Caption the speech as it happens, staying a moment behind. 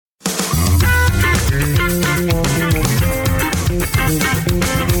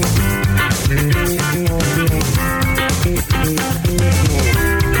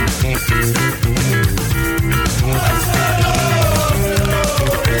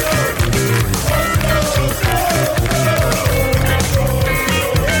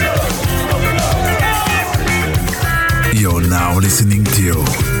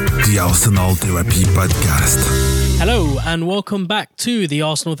Arsenal Therapy Podcast. Hello and welcome back to the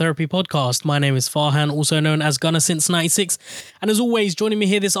Arsenal Therapy Podcast. My name is Farhan, also known as Gunner since 96. And as always, joining me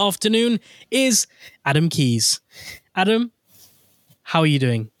here this afternoon is Adam Keys. Adam, how are you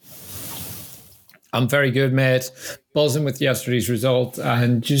doing? I'm very good, mate. Buzzing with yesterday's result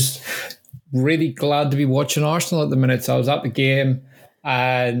and just really glad to be watching Arsenal at the minute. So I was at the game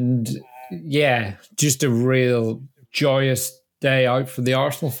and yeah, just a real joyous day out for the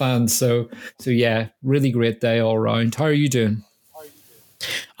Arsenal fans. So yeah, really great day all around. How are you doing?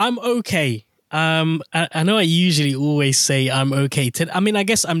 I'm okay. I know I usually always say I'm okay. I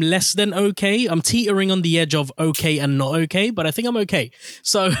guess I'm less than okay. I'm teetering on the edge of okay and not okay, but I think I'm okay.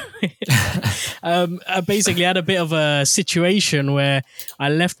 So I basically had a bit of a situation where I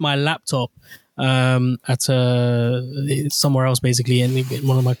left my laptop at somewhere else, basically in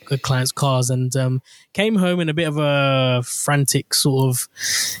one of my clients' cars, and came home in a bit of a frantic sort of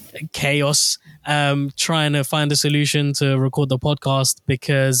chaos, trying to find a solution to record the podcast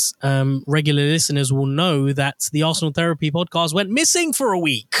because regular listeners will know that the Arsenal Therapy Podcast went missing for a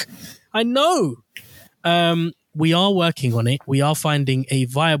week. I know. We are working on it. We are finding a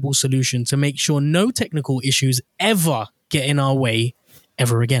viable solution to make sure no technical issues ever get in our way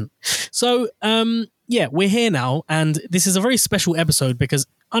ever again. So, yeah, we're here now, and this is a very special episode because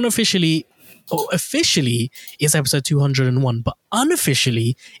officially it's episode 201, but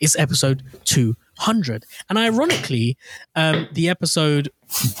unofficially it's episode 200. And ironically, the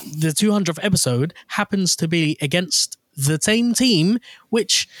 200th episode happens to be against the same team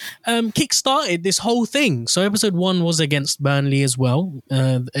which kick-started this whole thing. So episode 1 was against Burnley as well,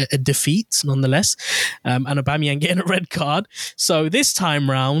 a defeat nonetheless, and Aubameyang getting a red card. So this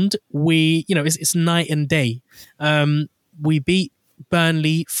time round, it's night and day. We beat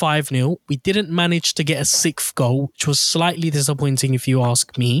Burnley 5-0. We didn't manage to get a 6th goal, which was slightly disappointing if you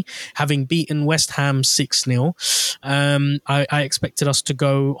ask me, having beaten West Ham 6-0. I expected us to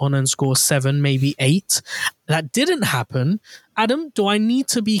go on and score 7, maybe 8. That didn't happen. Adam, do I need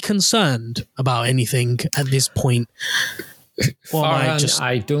to be concerned about anything at this point? Or Farhan,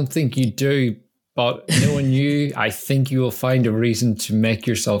 I don't think you do, but knowing you, I think you will find a reason to make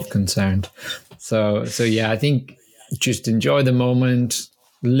yourself concerned. So yeah, I think just enjoy the moment,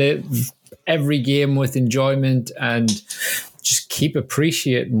 live every game with enjoyment, and just keep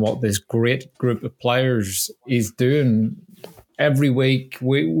appreciating what this great group of players is doing. Every week,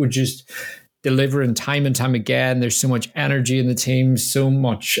 we're just delivering time and time again. There's so much energy in the team, so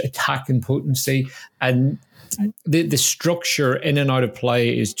much attacking potency, and the structure in and out of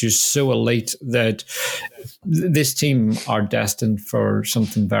play is just so elite that this team are destined for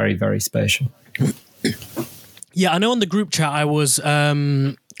something very, very special. Yeah, I know on the group chat I was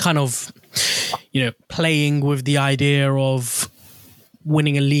kind of, playing with the idea of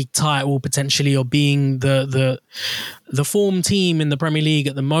winning a league title potentially, or being the form team in the Premier League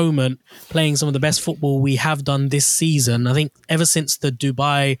at the moment, playing some of the best football we have done this season. I think ever since the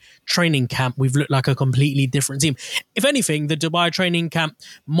Dubai training camp, we've looked like a completely different team. If anything, the Dubai training camp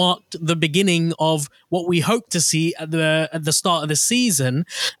marked the beginning of what we hope to see at the start of the season.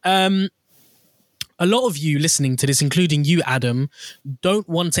 A lot of you listening to this, including you, Adam, don't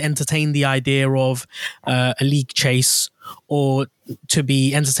want to entertain the idea of a league chase, or to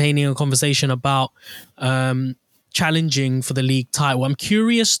be entertaining a conversation about challenging for the league title. I'm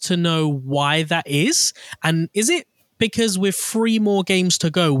curious to know why that is. And is it because with 3 more games to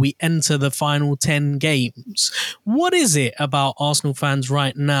go, we enter the final 10 games? What is it about Arsenal fans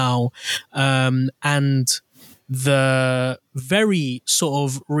right now and the very sort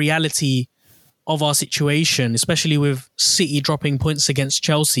of reality of our situation, especially with City dropping points against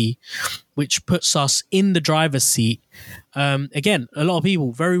Chelsea, which puts us in the driver's seat? Again, a lot of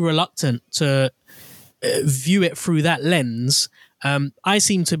people very reluctant to view it through that lens. I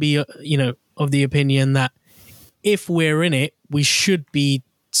seem to be, of the opinion that if we're in it, we should be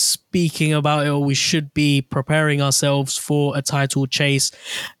speaking about it, or we should be preparing ourselves for a title chase.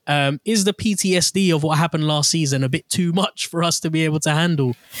 Is the PTSD of what happened last season a bit too much for us to be able to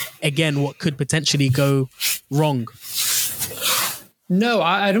handle, again, what could potentially go wrong? No,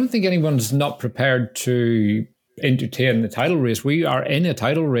 I don't think anyone's not prepared to entertain the title race. We are in a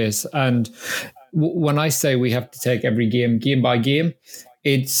title race, and when I say we have to take every game by game,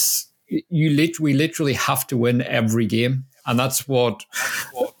 it's we literally have to win every game. And that's what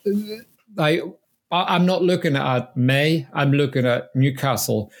I'm not looking at May. I'm looking at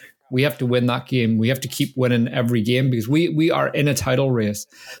Newcastle. We have to win that game. We have to keep winning every game because we are in a title race.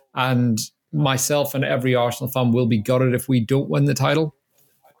 And myself and every Arsenal fan will be gutted if we don't win the title.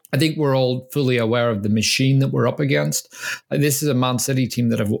 I think we're all fully aware of the machine that we're up against. This is a Man City team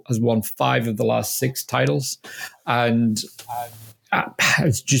that has won 5 of the last 6 titles, and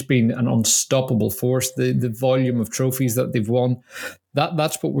it's just been an unstoppable force. The volume of trophies that they've won,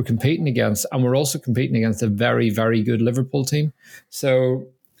 that's what we're competing against, and we're also competing against a very, very good Liverpool team. So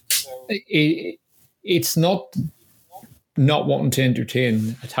it's not wanting to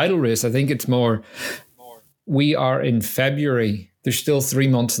entertain a title race. I think it's more, we are in February. There's still 3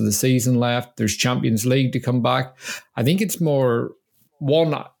 months of the season left. There's Champions League to come back. I think it's more,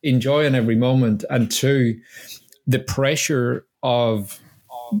 one, enjoying every moment, and 2, the pressure of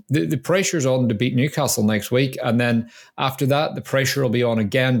the pressure's on to beat Newcastle next week, and then after that the pressure will be on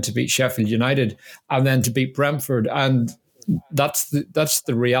again to beat Sheffield United, and then to beat Brentford, and that's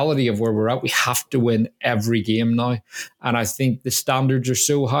the reality of where we're at. We have to win every game now, and I think the standards are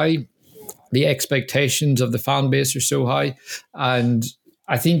so high, the expectations of the fan base are so high, and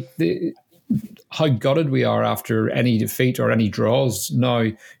I think how gutted we are after any defeat or any draws now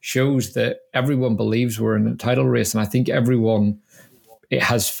shows that everyone believes we're in a title race, and I think it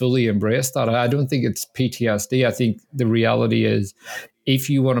has fully embraced that. I don't think it's PTSD. I think the reality is, if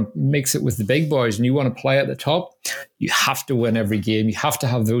you want to mix it with the big boys and you want to play at the top, you have to win every game. You have to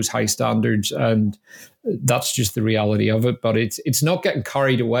have those high standards, and that's just the reality of it. But it's not getting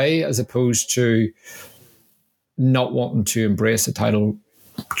carried away, as opposed to not wanting to embrace a title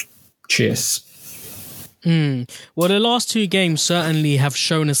chase. Well, the last 2 games certainly have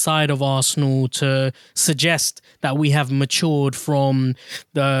shown a side of Arsenal to suggest that we have matured from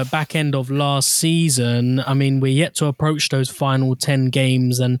the back end of last season. I mean, we're yet to approach those final 10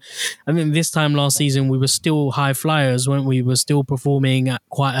 games. And I think this time last season, we were still high flyers, weren't we? We were still performing at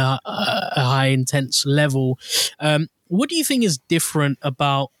quite a high, intense level. What do you think is different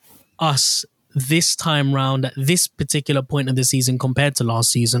about us this time round at this particular point of the season compared to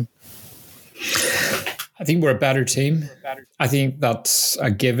last season? I think we're a better team. I think that's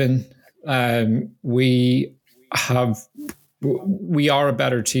a given. We are a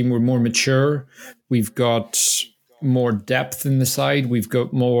better team. We're more mature. We've got more depth in the side. We've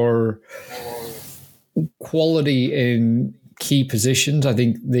got more quality in key positions. I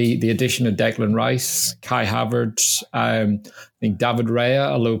think the addition of Declan Rice, Kai Havertz, I think David Raya,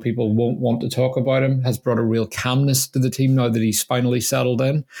 although people won't want to talk about him, has brought a real calmness to the team now that he's finally settled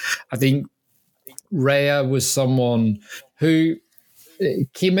in. I think Raya was someone who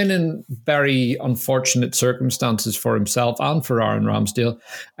came in very unfortunate circumstances for himself and for Aaron Ramsdale.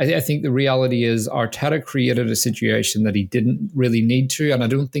 I think the reality is Arteta created a situation that he didn't really need to, and I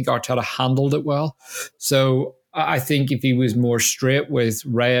don't think Arteta handled it well. So I think if he was more straight with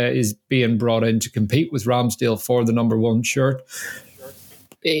Raya is being brought in to compete with Ramsdale for the number 1 shirt,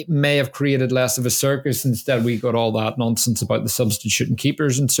 it may have created less of a circus. Instead, we got all that nonsense about the substituting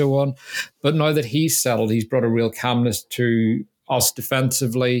keepers and so on. But now that he's settled, he's brought a real calmness to us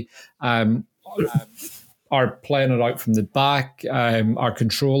defensively. Our playing it out from the back, our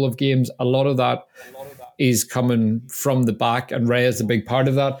control of games, a lot of that is coming from the back, and Ray is a big part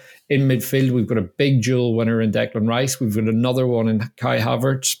of that. In midfield, we've got a big dual winner in Declan Rice. We've got another one in Kai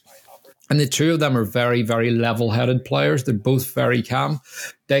Havertz. And the 2 of them are very, very level-headed players. They're both very calm.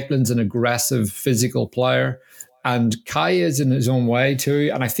 Declan's an aggressive, physical player, and Kai is in his own way too.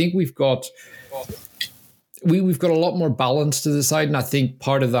 And I think we've got a lot more balance to the side, and I think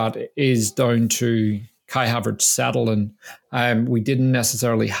part of that is down to Kai Havertz settling. We didn't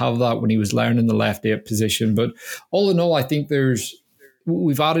necessarily have that when he was learning the left 8 position, but all in all, I think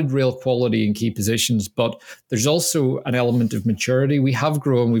we've added real quality in key positions, but there's also an element of maturity. We have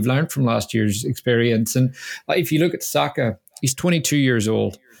grown. We've learned from last year's experience. And if you look at Saka, he's 22 years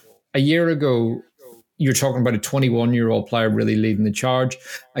old. A year ago, you're talking about a 21-year-old player really leading the charge.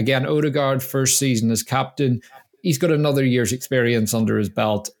 Again, Odegaard, first season as captain. He's got another year's experience under his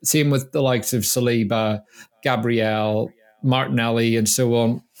belt. Same with the likes of Saliba, Gabriel, Martinelli, and so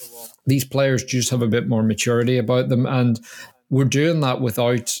on. These players just have a bit more maturity about them, and we're doing that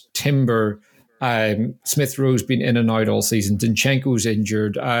without Timber. Smith Rowe's been in and out all season. Zinchenko's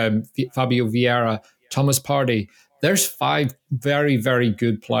injured. Fabio Vieira, Thomas Partey. There's 5 very, very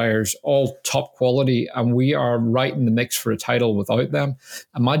good players, all top quality, and we are right in the mix for a title without them.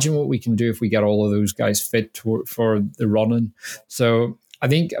 Imagine what we can do if we get all of those guys fit for the running. So I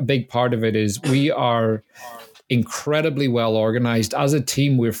think a big part of it is we are incredibly well organised. As a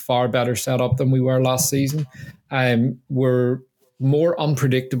team, we're far better set up than we were last season. We're more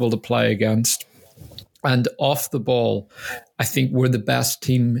unpredictable to play against. And off the ball, I think we're the best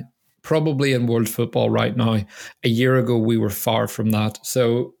team probably in world football right now. A year ago, we were far from that.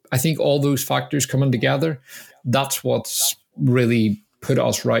 So I think all those factors coming together, that's what's really put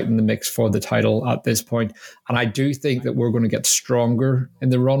us right in the mix for the title at this point. And I do think that we're going to get stronger in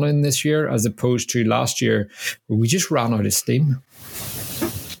the run-in this year as opposed to last year where we just ran out of steam.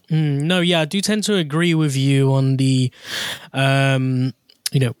 No, yeah, I do tend to agree with you on the,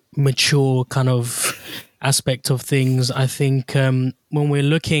 mature kind of aspect of things. I think when we're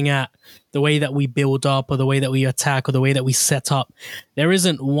looking at the way that we build up or the way that we attack or the way that we set up, there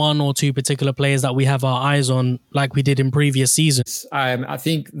isn't one or two particular players that we have our eyes on like we did in previous seasons. I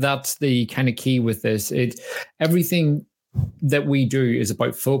think that's the kind of key with this. Everything that we do is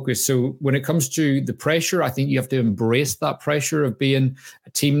about focus. So when it comes to the pressure, I think you have to embrace that pressure of being a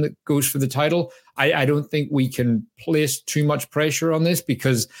team that goes for the title. I don't think we can place too much pressure on this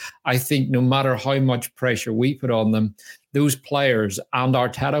because I think no matter how much pressure we put on them, those players and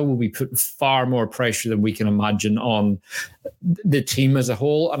Arteta will be putting far more pressure than we can imagine on the team as a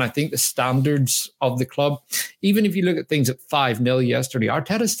whole. And I think the standards of the club, even if you look at things at 5-0 yesterday,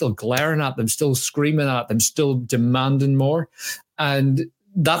 Arteta's still glaring at them, still screaming at them, still demanding more. And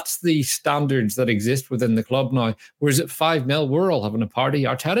that's the standards that exist within the club now. Whereas at 5-0, we're all having a party.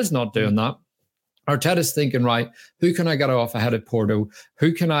 Arteta's not doing that. Arteta's thinking, right, who can I get off ahead of Porto?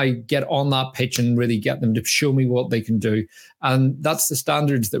 Who can I get on that pitch and really get them to show me what they can do? And that's the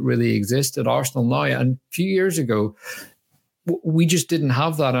standards that really exist at Arsenal now. And a few years ago, we just didn't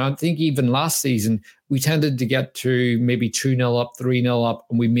have that. And I think even last season, we tended to get to maybe 2-0 up, 3-0 up,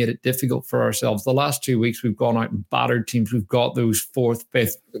 and we made it difficult for ourselves. The last 2 weeks, we've gone out and battered teams. We've got those 4th,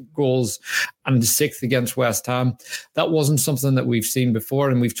 5th goals and the 6th against West Ham. That wasn't something that we've seen before,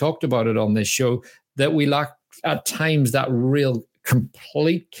 and we've talked about it on this show, that we lack at times that real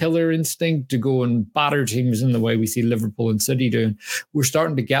complete killer instinct to go and batter teams in the way we see Liverpool and City doing. We're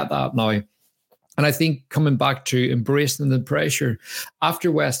starting to get that now. And I think coming back to embracing the pressure, after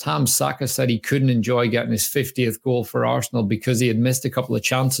West Ham, Saka said he couldn't enjoy getting his 50th goal for Arsenal because he had missed a couple of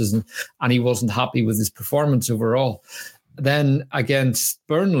chances and he wasn't happy with his performance overall. Then against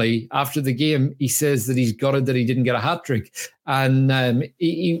Burnley, after the game, he says that he's gutted that he didn't get a hat-trick. And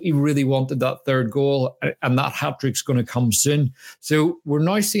he really wanted that third goal, and that hat-trick's going to come soon. So we're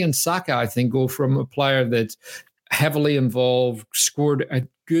now seeing Saka, I think, go from a player that's heavily involved, scored a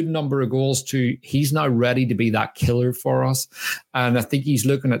good number of goals to he's now ready to be that killer for us. And I think he's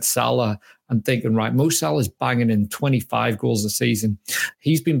looking at Salah and thinking, right, Mo Salah's banging in 25 goals a season.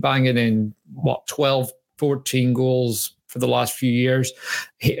 He's been banging in, 12, 14 goals for the last few years.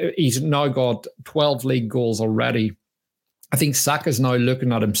 He's now got 12 league goals already. I think Saka's now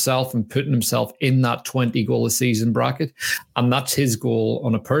looking at himself and putting himself in that 20 goal a season bracket. And that's his goal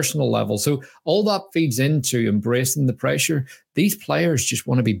on a personal level. So all that feeds into embracing the pressure. These players just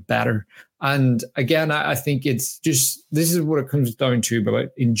want to be better. And again, I think it's just, this is what it comes down to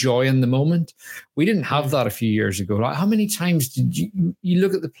about enjoying the moment. We didn't have that a few years ago. Like, how many times did you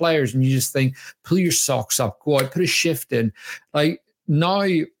look at the players and you just think, pull your socks up, go out, put a shift in. Like now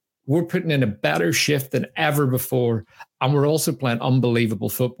we're putting in a better shift than ever before. And we're also playing unbelievable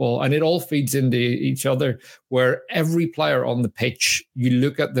football. And it all feeds into each other, where every player on the pitch, you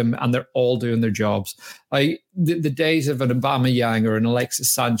look at them and they're all doing their jobs. Like the days of an Aubameyang or an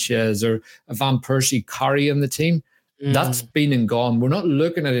Alexis Sanchez or a Van Persie carrying the team, that's been and gone. We're not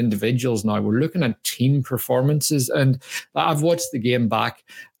looking at individuals now. We're looking at team performances. And I've watched the game back,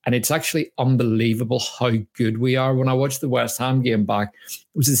 and it's actually unbelievable how good we are. When I watched the West Ham game back,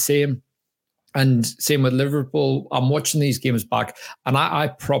 it was the same. And same with Liverpool. I'm watching these games back and I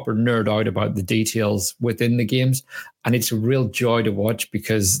proper nerd out about the details within the games. And it's a real joy to watch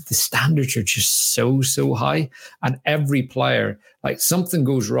because the standards are just so high. And every player, like something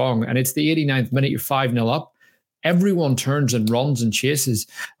goes wrong and it's the 89th minute, you're 5-0 up. Everyone turns and runs and chases.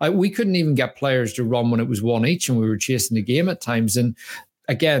 Like we couldn't even get players to run when it was 1 each and we were chasing the game at times. And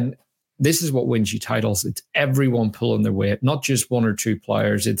again, this is what wins you titles. It's everyone pulling their weight, not just one or two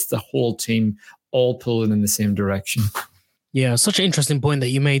players. It's the whole team all pulling in the same direction. Yeah, such an interesting point that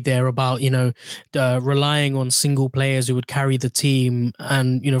you made there about, relying on single players who would carry the team.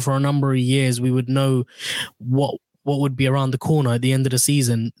 And, for a number of years, we would know what would be around the corner at the end of the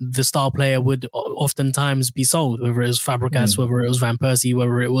season. The star player would oftentimes be sold, whether it was Fabregas, whether it was Van Persie,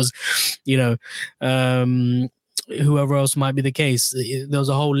 whether it was, whoever else might be the case. There was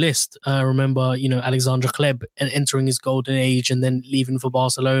a whole list. I remember, Alexander Kleb entering his golden age and then leaving for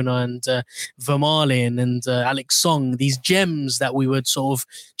Barcelona, and Vermaelen and Alex Song, these gems that we would sort of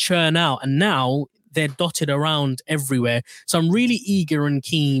churn out. And now they're dotted around everywhere. So I'm really eager and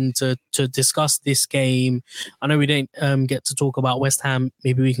keen to discuss this game. I know we didn't get to talk about West Ham.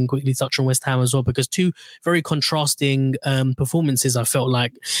 Maybe we can quickly touch on West Ham as well, because two very contrasting performances. I felt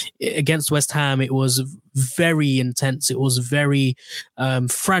like against West Ham, it was very intense. It was very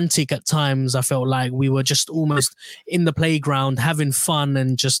frantic at times. I felt like we were just almost in the playground having fun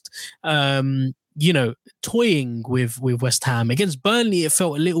and just toying with West Ham. Against Burnley, it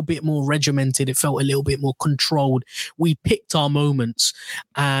felt a little bit more regimented. It felt a little bit more controlled. We picked our moments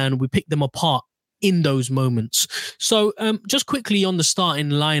and we picked them apart in those moments. So just quickly on the starting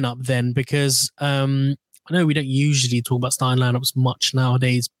lineup then, because I know we don't usually talk about starting lineups much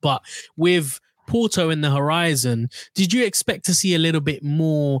nowadays, but with Porto in the horizon, did you expect to see a little bit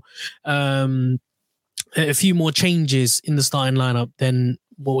more, a few more changes in the starting lineup than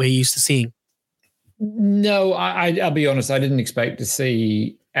what we're used to seeing? No, I'll be honest. I didn't expect to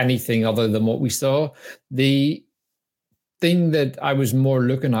see anything other than what we saw. The thing that I was more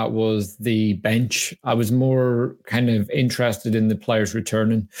looking at was the bench. I was more kind of interested in the players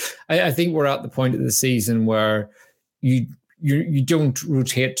returning. I think we're at the point of the season where you don't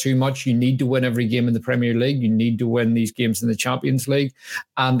rotate too much. You need to win every game in the Premier League. You need to win these games in the Champions League.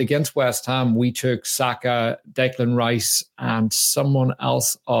 And against West Ham, we took Saka, Declan Rice, and someone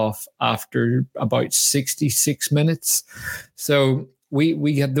else off after about 66 minutes. So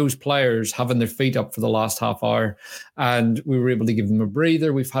we had those players having their feet up for the last half hour, and we were able to give them a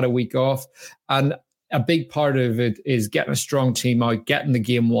breather. We've had a week off. And a big part of it is getting a strong team out, getting the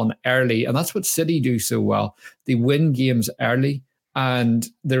game won early. And that's what City do so well. They win games early and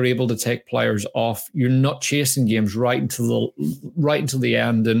they're able to take players off. You're not chasing games right until the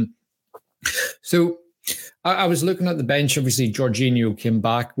end. And so I was looking at the bench. Obviously, Jorginho came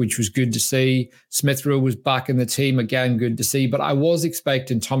back, which was good to see. Smith Rowe was back in the team, again, good to see. But I was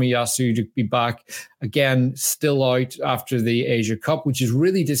expecting Tomiyasu to be back, again, still out after the Asia Cup, which is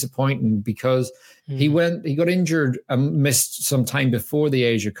really disappointing because he got injured and missed some time before the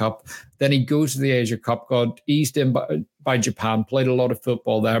Asia Cup. Then he goes to the Asia Cup, got eased in by Japan, played a lot of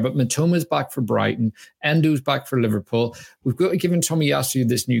football there. But Mitoma's back for Brighton, Endo's back for Liverpool. We've got to give Tomiyasu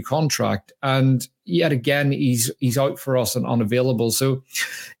this new contract, and yet again he's out for us and unavailable. So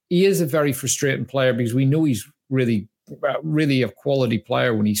he is a very frustrating player because we know he's really a quality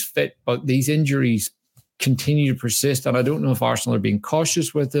player when he's fit, but these injuries continue to persist, and I don't know if Arsenal are being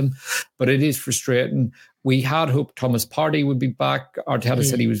cautious with him, but it is frustrating. We had hoped Thomas Partey would be back. Arteta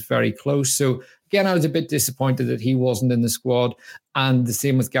said he was very close. So again, I was a bit disappointed that he wasn't in the squad, and the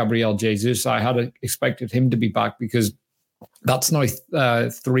same with Gabriel Jesus. I had expected him to be back because that's now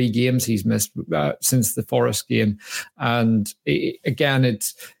 3 games he's missed since the Forest game. And he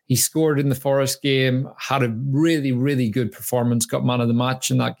scored in the Forest game, had a really, really good performance, got man of the match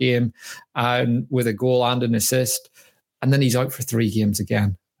in that game, and with a goal and an assist. And then he's out for 3 games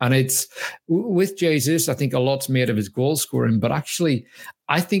again. And it's with Jesus, I think a lot's made of his goal scoring, but actually,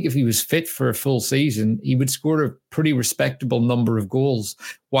 I think if he was fit for a full season, he would score a pretty respectable number of goals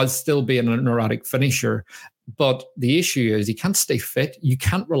while still being an erratic finisher. But the issue is he can't stay fit. You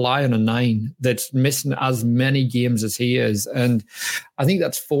can't rely on a 9 that's missing as many games as he is. And I think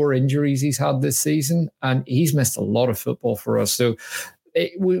that's 4 injuries he's had this season, and he's missed a lot of football for us. So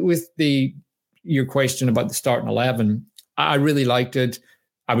with your question about the starting 11, I really liked it.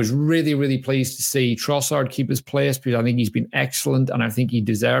 I was really, really pleased to see Trossard keep his place because I think he's been excellent and I think he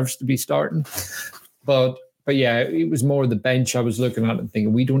deserves to be starting. But yeah, it was more the bench I was looking at and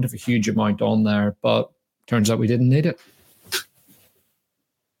thinking we don't have a huge amount on there, but turns out we didn't need it.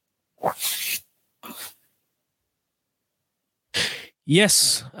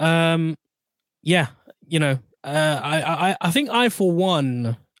 Yes. Yeah. I think I, for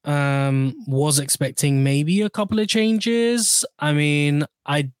one, was expecting maybe a couple of changes. I mean,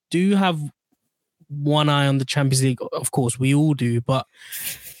 I do have one eye on the Champions League. Of course, we all do, but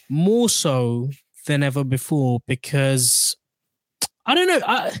more so than ever before because I don't know.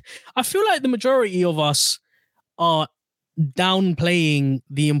 I feel like the majority of us are downplaying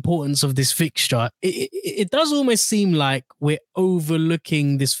the importance of this fixture. It does almost seem like we're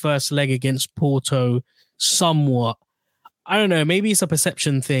overlooking this first leg against Porto somewhat. I don't know. Maybe it's a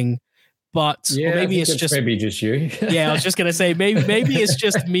perception thing, but or maybe it's just you. Yeah, I was just gonna say maybe it's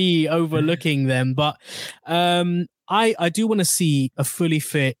just me overlooking them. But I do want to see a fully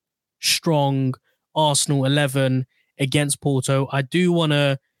fit, strong Arsenal 11 against Porto. I do want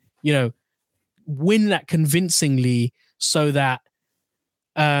to, win that convincingly so that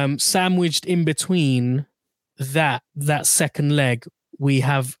sandwiched in between that second leg, we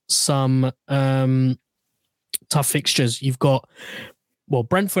have some tough fixtures. You've got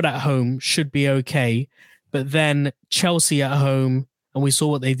Brentford at home should be okay, but then Chelsea at home, and we saw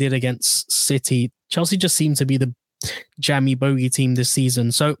what they did against City. Chelsea just seemed to be the jammy bogey team this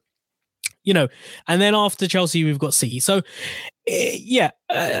season. So, and then after Chelsea, we've got City. So,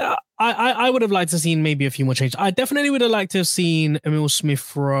 I would have liked to have seen maybe a few more changes. I definitely would have liked to have seen Emil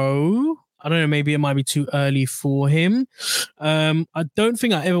Smith-Rowe. I don't know, maybe it might be too early for him. I don't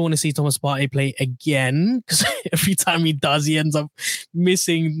think I ever want to see Thomas Partey play again, because every time he does, he ends up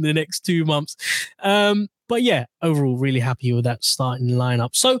missing the next 2 months. But yeah, overall, really happy with that starting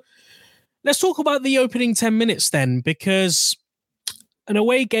lineup. So let's talk about the opening 10 minutes then, because an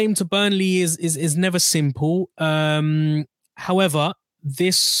away game to Burnley is never simple. However,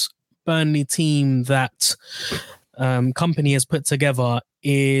 this Burnley team that Company has put together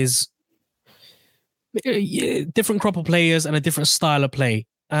is a different crop of players and a different style of play.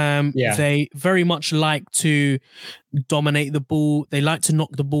 They very much like to dominate the ball. They like to knock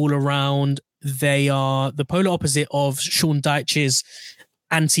the ball around. They are the polar opposite of Sean Dyche's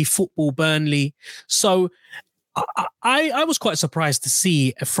anti-football Burnley. So I was quite surprised to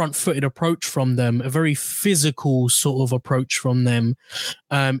see a front-footed approach from them, a very physical sort of approach from them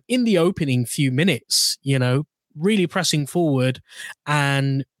in the opening few minutes, really pressing forward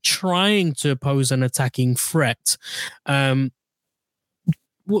and trying to pose an attacking threat.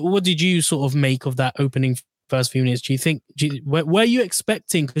 What did you sort of make of that opening first few minutes? Do you think, were you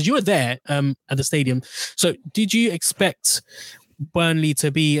expecting, because you were there at the stadium, so did you expect Burnley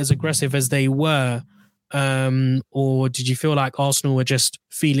to be as aggressive as they were? Or did you feel like Arsenal were just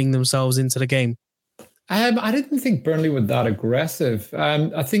feeling themselves into the game? I didn't think Burnley were that aggressive.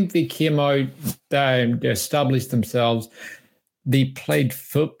 I think they came out, they established themselves. They played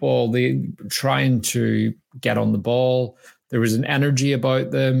football. They were trying to get on the ball. There was an energy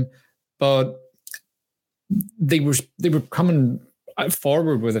about them, but they were coming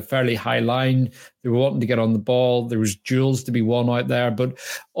forward with a fairly high line. They were wanting to get on the ball. There was duels to be won out there, but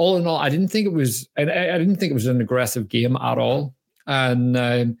all in all, I didn't think it was an aggressive game at all.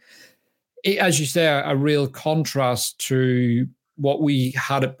 And as you say, a real contrast to what we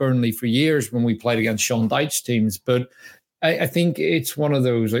had at Burnley for years when we played against Sean Dyche teams. But I think it's one of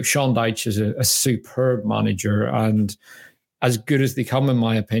those, like, Sean Dyche is a superb manager and as good as they come, in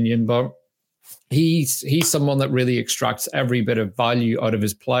my opinion. But he's someone that really extracts every bit of value out of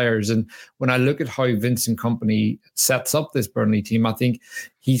his players. And when I look at how Vincent Kompany sets up this Burnley team, I think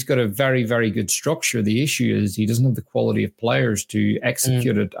he's got a very, very good structure. The issue is he doesn't have the quality of players to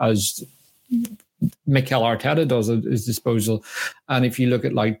execute it as Mikel Arteta does at his disposal. And if you look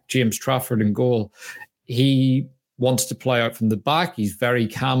at like James Trafford in goal, he wants to play out from the back. He's very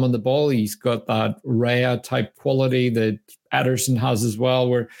calm on the ball. He's got that Raya type quality that Ederson has as well,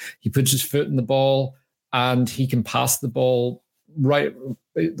 where he puts his foot in the ball and he can pass the ball right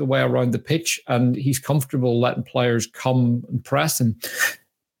the way around the pitch, and he's comfortable letting players come and press him.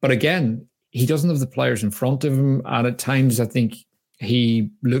 But again, he doesn't have the players in front of him, and at times I think he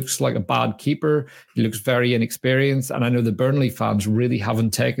looks like a bad keeper. He looks very inexperienced. And I know the Burnley fans really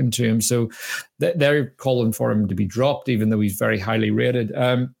haven't taken to him. So they're calling for him to be dropped, even though he's very highly rated.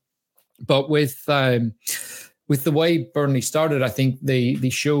 But with the way Burnley started, I think they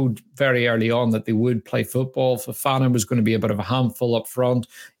showed very early on that they would play football. Fofana was going to be a bit of a handful up front.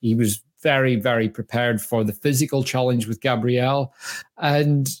 He was very, very prepared for the physical challenge with Gabriel.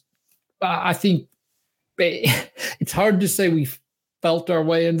 And I think it's hard to say we felt our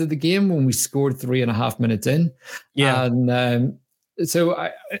way into the game when we scored 3.5 minutes in. Yeah. And so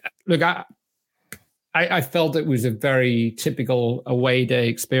I felt it was a very typical away day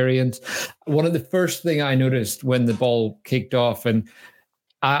experience. One of the first thing I noticed when the ball kicked off, and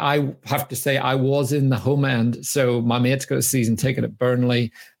I have to say I was in the home end. So my mate's got a season ticket at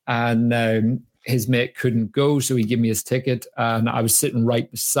Burnley, and his mate couldn't go, so he gave me his ticket, and I was sitting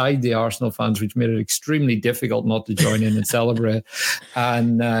right beside the Arsenal fans, which made it extremely difficult not to join in and celebrate.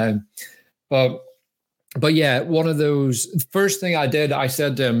 And but yeah, one of those, first thing I did, I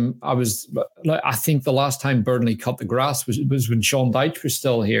said to him, I think the last time Burnley cut the grass was when Sean Dyche was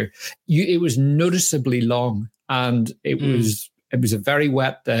still here. It was noticeably long, and it was a very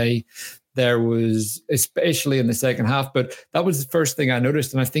wet day. There was, especially in the second half, but that was the first thing I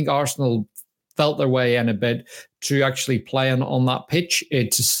noticed. And I think Arsenal felt their way in a bit to actually playing on that pitch.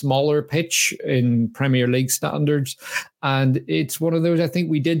 It's a smaller pitch in Premier League standards. And it's one of those, I think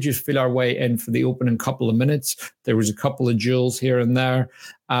we did just feel our way in for the opening couple of minutes. There was a couple of duels here and there.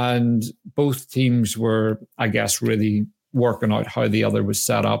 And both teams were, I guess, really working out how the other was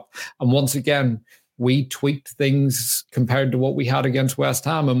set up. And once again, we tweaked things compared to what we had against West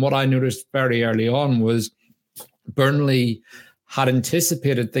Ham. And what I noticed very early on was Burnley had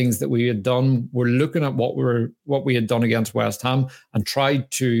anticipated things that we had done. We're looking at what we had done against West Ham and tried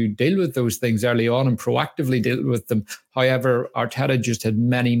to deal with those things early on and proactively deal with them. However, Arteta just had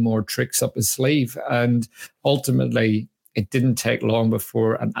many more tricks up his sleeve, and ultimately it didn't take long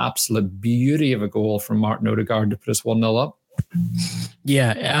before an absolute beauty of a goal from Martin Odegaard to put us 1-0 up.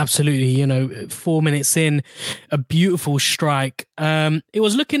 Yeah, absolutely. 4 minutes in, a beautiful strike. It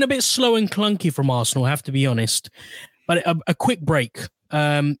was looking a bit slow and clunky from Arsenal, I have to be honest. But a quick break.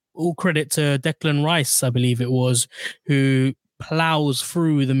 All credit to Declan Rice, I believe it was, who plows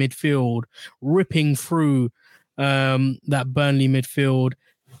through the midfield, ripping through that Burnley midfield,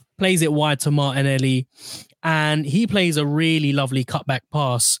 plays it wide to Martinelli, and he plays a really lovely cutback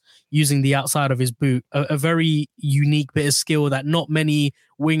pass using the outside of his boot, a very unique bit of skill that not many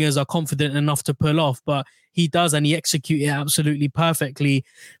wingers are confident enough to pull off, but he does, and he executes it absolutely perfectly,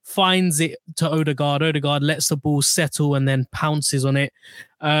 finds it to Odegaard. Odegaard lets the ball settle and then pounces on it.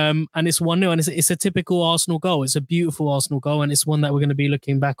 And it's 1-0, and it's a typical Arsenal goal. It's a beautiful Arsenal goal, and it's one that we're going to be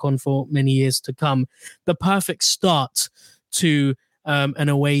looking back on for many years to come. The perfect start to an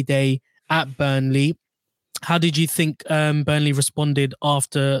away day at Burnley. How did you think Burnley responded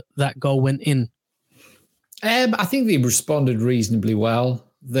after that goal went in? I think they responded reasonably well.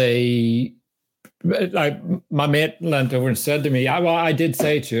 My mate leant over and said to me, I did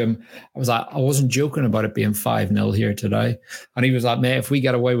say to him, I wasn't joking about it being 5-0 here today. And he was like, mate, if we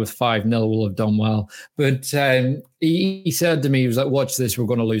get away with 5-0, we'll have done well. But he said to me, he was like, watch this, we're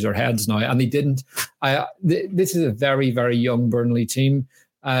going to lose our heads now. And they didn't. This is a very, very young Burnley team.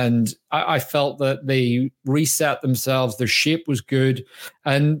 And I felt that they reset themselves. Their shape was good.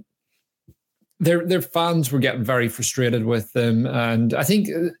 And their fans were getting very frustrated with them. And I think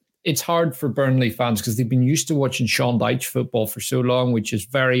it's hard for Burnley fans because they've been used to watching Sean Dyche football for so long, which is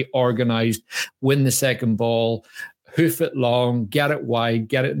very organised, win the second ball, hoof it long, get it wide,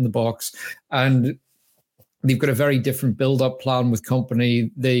 get it in the box. And they've got a very different build-up plan with Kompany.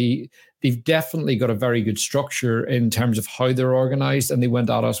 They've definitely got a very good structure in terms of how they're organised, and they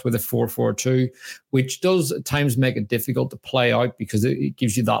went at us with a 4-4-2, which does at times make it difficult to play out because it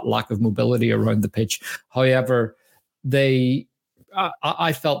gives you that lack of mobility around the pitch. However,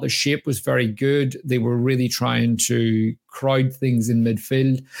 I felt the shape was very good. They were really trying to crowd things in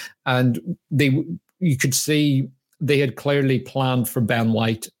midfield, and you could see they had clearly planned for Ben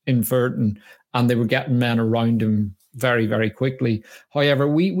White in Verton, and they were getting men around him very, very quickly. However,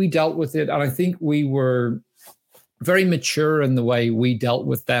 we dealt with it, and I think we were very mature in the way we dealt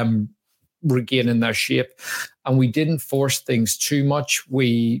with them regaining their shape, and we didn't force things too much.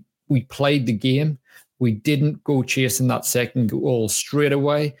 We played the game. We didn't go chasing that second goal straight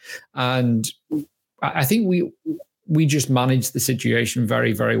away, and I think we just managed the situation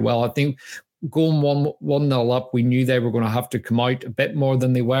very, very well. I think going 1-0 up, we knew they were going to have to come out a bit more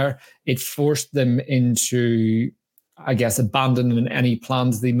than they were. It forced them into, I guess, abandoning any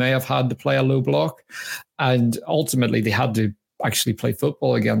plans they may have had to play a low block. And ultimately, they had to actually play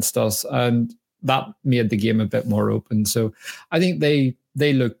football against us. And that made the game a bit more open. So I think they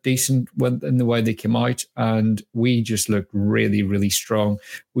looked decent in the way they came out. And we just looked really, really strong.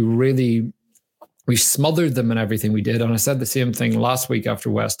 We smothered them in everything we did. And I said the same thing last week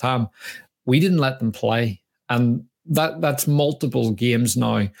after West Ham. We didn't let them play. And that's multiple games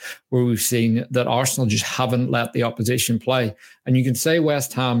now where we've seen that Arsenal just haven't let the opposition play. And you can say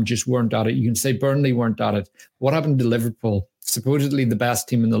West Ham just weren't at it. You can say Burnley weren't at it. What happened to Liverpool? Supposedly the best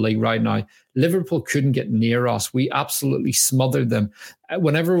team in the league right now. Liverpool couldn't get near us. We absolutely smothered them.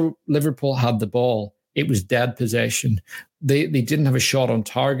 Whenever Liverpool had the ball, it was dead possession. They didn't have a shot on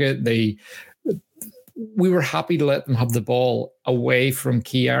target. We were happy to let them have the ball away from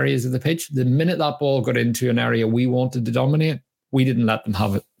key areas of the pitch. The minute that ball got into an area we wanted to dominate, we didn't let them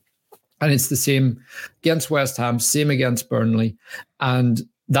have it. And it's the same against West Ham, same against Burnley. And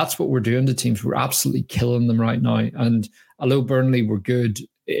that's what we're doing to teams. We're absolutely killing them right now. And although Burnley were good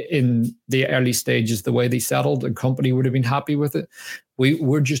in the early stages, the way they settled, and Kompany would have been happy with it,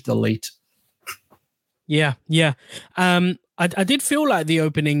 we're just elite. Yeah. I did feel like the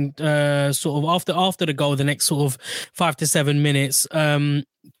opening sort of after the goal, the next sort of 5 to 7 minutes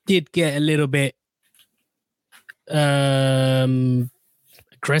did get a little bit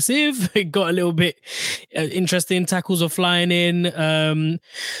aggressive. It got a little bit interesting. Tackles are flying in.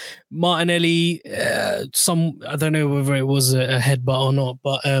 Martinelli, I don't know whether it was a headbutt or not,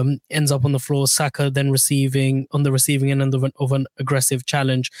 but ends up on the floor. Saka then receiving on the receiving end of an aggressive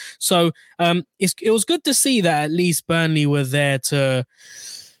challenge. So it was good to see that at least Burnley were there to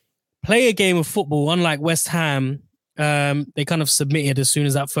play a game of football. Unlike West Ham, they kind of submitted as soon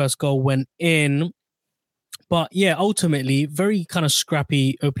as that first goal went in. But yeah, ultimately, very kind of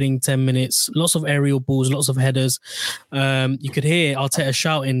scrappy opening 10 minutes, lots of aerial balls, lots of headers. You could hear Arteta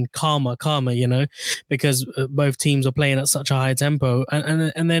shouting, "Karma, karma," because both teams are playing at such a high tempo.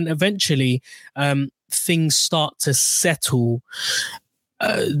 And then eventually things start to settle.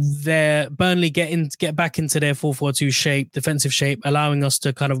 Burnley get back into their 4-4-2 shape, defensive shape, allowing us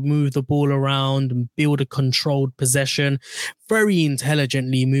to kind of move the ball around and build a controlled possession, very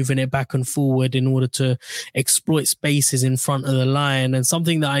intelligently moving it back and forward in order to exploit spaces in front of the line. And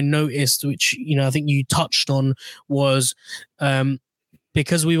something that I noticed, which I think you touched on, was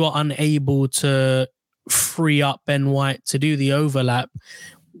because we were unable to free up Ben White to do the overlap,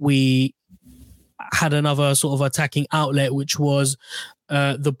 we had another sort of attacking outlet, which was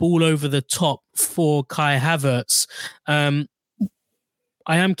the ball over the top for Kai Havertz. I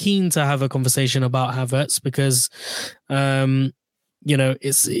am keen to have a conversation about Havertz because,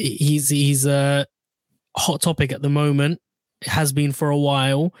 he's a hot topic at the moment. It has been for a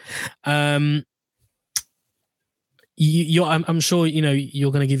while. I'm sure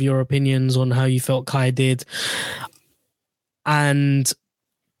you're going to give your opinions on how you felt Kai did, and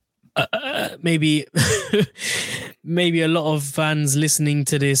maybe a lot of fans listening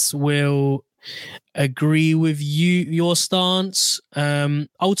to this will agree with your stance.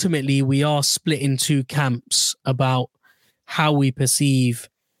 Ultimately, we are split in two camps about how we perceive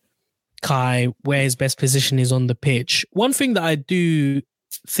Kai, where his best position is on the pitch. One thing that I do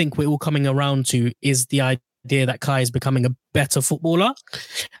think we're all coming around to is the idea that Kai is becoming a better footballer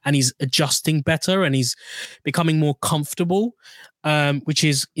and he's adjusting better and he's becoming more comfortable, which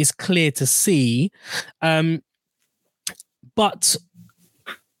is clear to see. But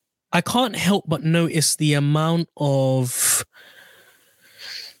I can't help but notice the amount of,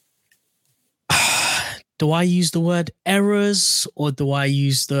 do I use the word errors or do I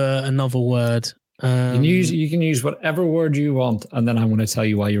use another word? You can use whatever word you want, and then I'm going to tell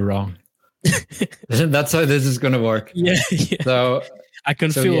you why you're wrong. That's how this is going to work. Yeah. So I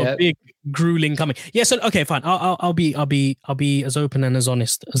can feel a big grueling coming. Yeah. So okay, fine. I'll be as open and as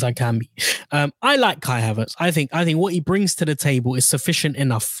honest as I can be. I like Kai Havertz. I think what he brings to the table is sufficient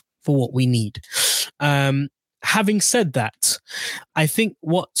enough for what we need. Having said that, I think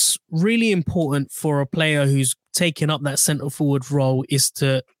what's really important for a player who's taking up that centre forward role is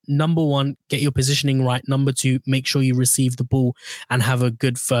to, number one, get your positioning right. Number two, make sure you receive the ball and have a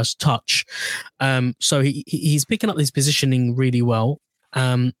good first touch. So he's picking up his positioning really well.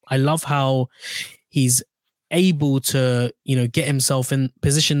 I love how he's able to, get himself in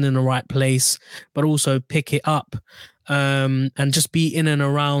position in the right place, but also pick it up and just be in and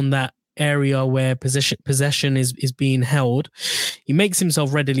around that area where possession is being held. He makes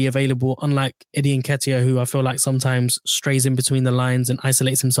himself readily available, unlike Eddie Nketiah, who I feel like sometimes strays in between the lines and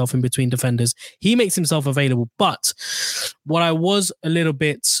isolates himself in between defenders. He makes himself available. But what I was a little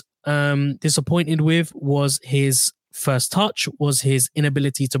bit disappointed with was his first touch, was his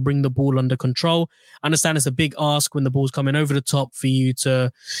inability to bring the ball under control. I understand it's a big ask when the ball's coming over the top for you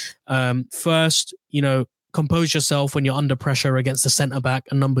to first, compose yourself when you're under pressure against the centre-back,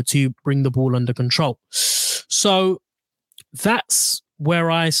 and number two, bring the ball under control. So that's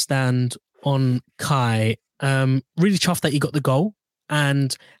where I stand on Kai. Really chuffed that he got the goal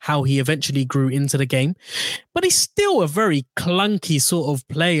and how he eventually grew into the game. But he's still a very clunky sort of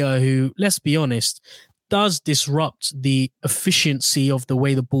player who, let's be honest, does disrupt the efficiency of the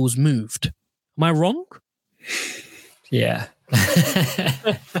way the ball's moved. Am I wrong? Yeah.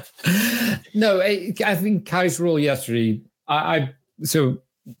 No, I think Kai's role yesterday, I'm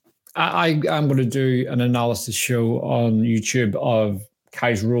going to do an analysis show on YouTube of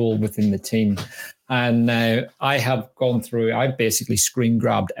Kai's role within the team. And I have gone through, I basically screen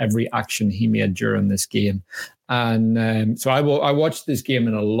grabbed every action he made during this game. And so I watched this game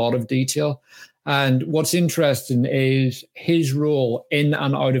in a lot of detail. And what's interesting is his role in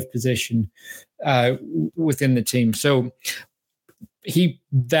and out of position within the team. So he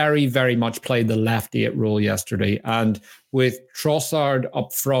very, very much played the left 8 role yesterday. And with Trossard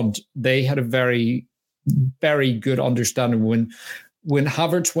up front, they had a very, very good understanding. When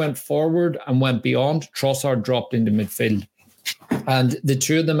Havertz went forward and went beyond, Trossard dropped into midfield. And the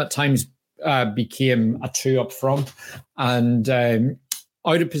two of them at times became a 2 up front. And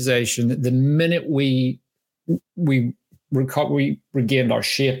out of possession, the minute we regained our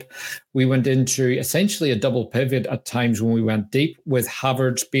shape, we went into essentially a double pivot at times when we went deep, with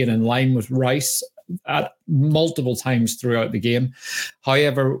Havertz being in line with Rice at multiple times throughout the game.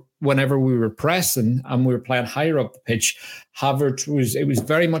 However, whenever we were pressing and we were playing higher up the pitch, it was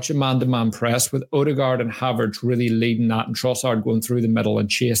very much a man-to-man press with Odegaard and Havertz really leading that, and Trossard going through the middle and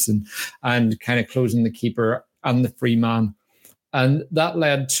chasing and kind of closing the keeper and the free man. And that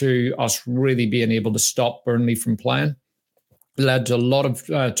led to us really being able to stop Burnley from playing. It led to a lot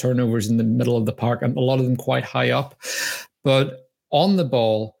of turnovers in the middle of the park, and a lot of them quite high up. But on the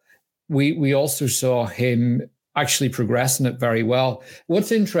ball, we also saw him actually progressing it very well.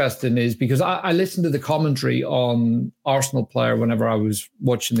 What's interesting is, because I listened to the commentary on Arsenal Player whenever I was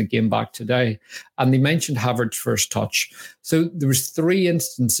watching the game back today, and they mentioned Havertz's first touch. So there was 3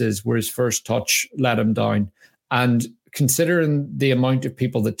 instances where his first touch let him down. And considering the amount of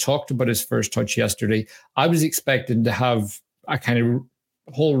people that talked about his first touch yesterday, I was expecting to have a kind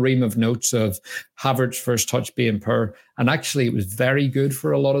of whole ream of notes of Havertz's first touch being poor. And actually, it was very good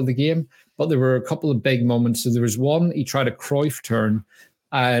for a lot of the game. But there were a couple of big moments. So there was one, he tried a Cruyff turn,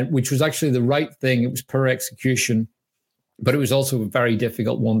 which was actually the right thing. It was poor execution. But it was also a very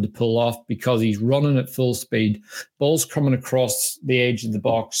difficult one to pull off because he's running at full speed. Ball's coming across the edge of the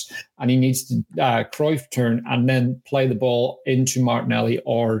box, and he needs to Cruyff turn and then play the ball into Martinelli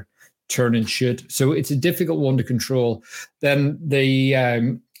or turn and shoot. So it's a difficult one to control. Then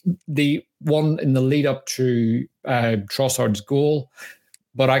the one in the lead up to Trossard's goal,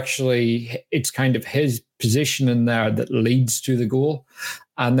 but actually it's kind of his position in there that leads to the goal.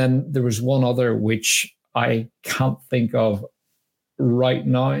 And then there was one other which I can't think of right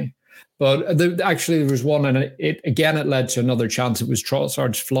now. But there was one, and it led to another chance. It was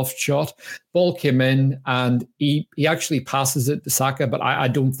Trossard's fluffed shot. Ball came in, and he actually passes it to Saka, but I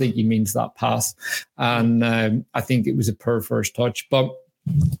don't think he means that pass. And I think it was a poor first touch. But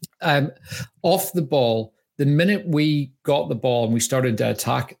off the ball, the minute we got the ball and we started to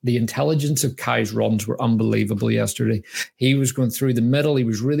attack, the intelligence of Kai's runs were unbelievable yesterday. He was going through the middle. He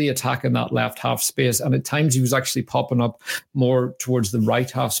was really attacking that left half space. And at times he was actually popping up more towards the right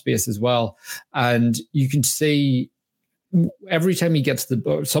half space as well. And you can see every time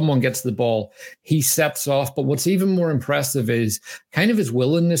someone gets the ball, he sets off. But what's even more impressive is kind of his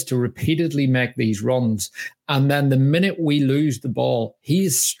willingness to repeatedly make these runs. And then the minute we lose the ball,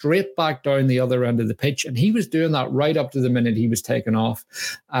 he's straight back down the other end of the pitch. And he was doing that right up to the minute he was taken off.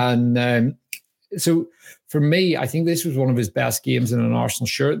 And so for me, I think this was one of his best games in an Arsenal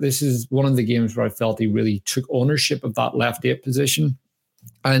shirt. This is one of the games where I felt he really took ownership of that left 8 position.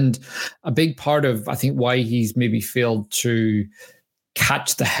 And a big part of, I think, why he's maybe failed to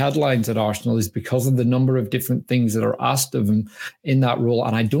catch the headlines at Arsenal is because of the number of different things that are asked of him in that role.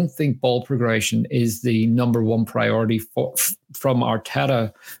 And I don't think ball progression is the number one priority from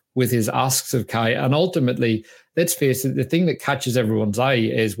Arteta with his asks of Kai. And ultimately, let's face it, the thing that catches everyone's eye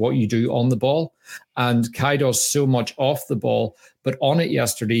is what you do on the ball. And Kai does so much off the ball, but on it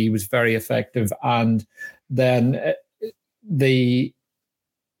yesterday, he was very effective. And then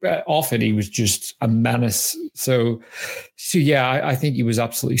off it, he was just a menace. So yeah, I think he was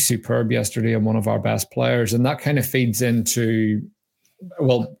absolutely superb yesterday and one of our best players. And that kind of feeds into,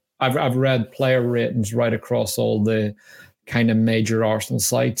 well, I've read player ratings right across all the kind of major Arsenal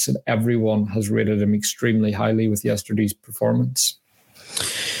sites, and everyone has rated him extremely highly with yesterday's performance.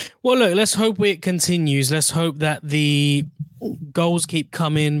 Well, look, let's hope it continues. Let's hope that the goals keep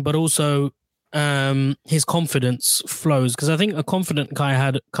coming, but also his confidence flows, because I think a confident Kai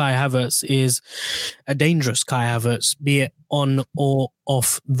Havertz is a dangerous Kai Havertz, be it on or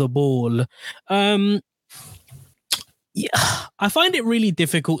off the ball. Yeah, I find it really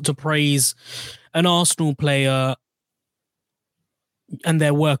difficult to praise an Arsenal player and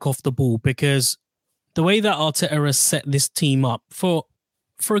their work off the ball, because the way that Arteta has set this team up for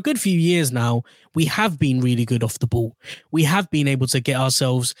a good few years now, we have been really good off the ball. We have been able to get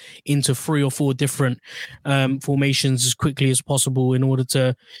ourselves into 3 or 4 different formations as quickly as possible in order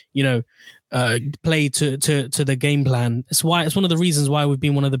to, play to the game plan. It's one of the reasons why we've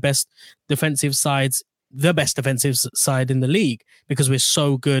been one of the best defensive sides, the best defensive side in the league, because we're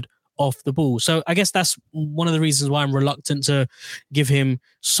so good off the ball. So I guess that's one of the reasons why I'm reluctant to give him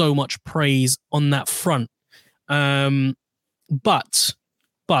so much praise on that front.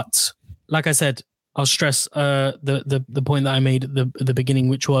 But like I said, I'll stress the point that I made at the beginning,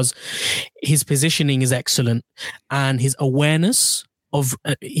 which was his positioning is excellent, and his awareness of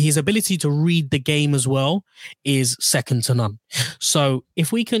his ability to read the game as well is second to none. So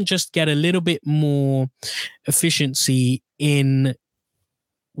if we can just get a little bit more efficiency in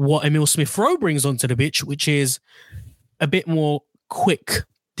what Emile Smith-Rowe brings onto the pitch, which is a bit more quick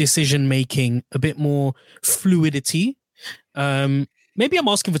decision making, a bit more fluidity, maybe I'm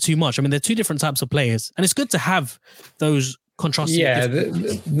asking for too much. I mean, they're two different types of players, and it's good to have those contrasting. Yeah,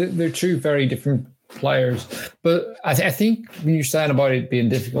 they're two very different players. But I think when you're saying about it being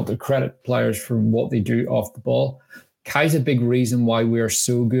difficult to credit players for what they do off the ball, Kai's a big reason why we are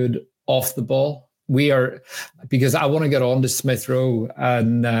so good off the ball. We are, because I want to get on to Smith Rowe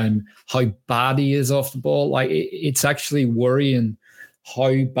and how bad he is off the ball. Like, it's actually worrying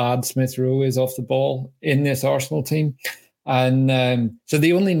how bad Smith Rowe is off the ball in this Arsenal team. And so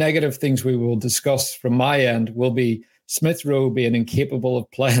the only negative things we will discuss from my end will be Smith Rowe being incapable of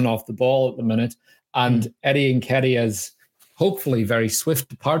playing off the ball at the minute, and Eddie Nketiah's hopefully very swift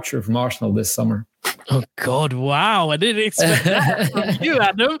departure from Arsenal this summer. Oh God! Wow, I didn't expect that from you,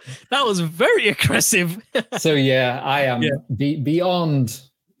 Adam. That was very aggressive. So yeah, I am beyond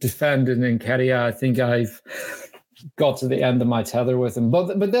defending Nketiah. I think I've got to the end of my tether with him.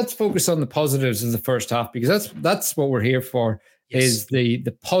 But let's focus on the positives of the first half, because that's what we're here for. Yes. Is the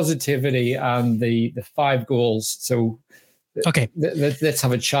positivity and the 5 goals. So okay, let's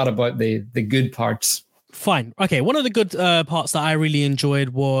have a chat about the good parts. Fine. Okay, one of the good parts that I really enjoyed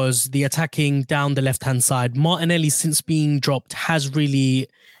was the attacking down the left-hand side. Martinelli, since being dropped, has really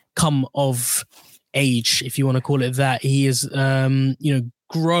come of age, if you want to call it that. He is,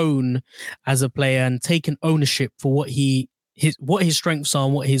 grown as a player and taken ownership for what his strengths are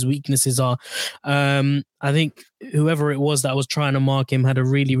and what his weaknesses are. I think whoever it was that was trying to mark him had a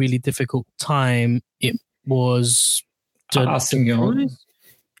really, really difficult time. It was Stevie?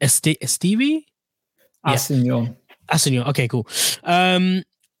 Assignon. Okay, cool.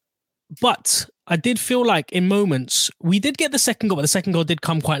 But I did feel like in moments we did get the second goal, but the second goal did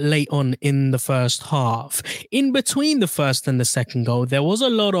come quite late on in the first half. In between the first and the second goal, there was a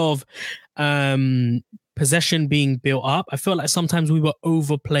lot of possession being built up. I feel like sometimes we were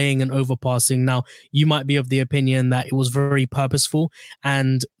overplaying and overpassing. Now, you might be of the opinion that it was very purposeful,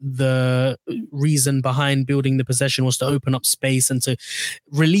 and the reason behind building the possession was to open up space and to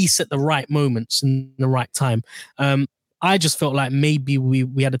release at the right moments in the right time. I just felt like maybe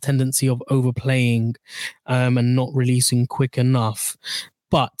we had a tendency of overplaying and not releasing quick enough.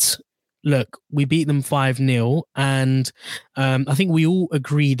 But look, we beat them 5-0, and I think we all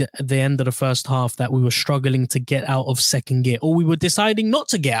agreed at the end of the first half that we were struggling to get out of second gear, or we were deciding not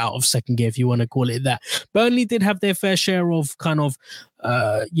to get out of second gear, if you want to call it that. Burnley did have their fair share of kind of,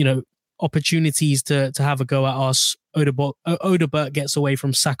 opportunities to have a go at us. Odegaard gets away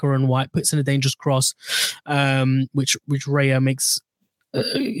from Saka and White, puts in a dangerous cross, which Raya makes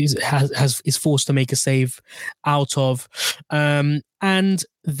is forced to make a save out of, and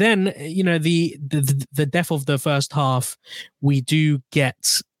then the death of the first half, we do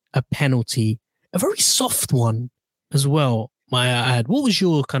get a penalty, a very soft one as well, might I add. What was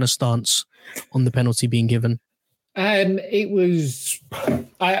your kind of stance on the penalty being given? It was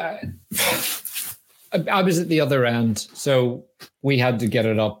I was at the other end, so we had to get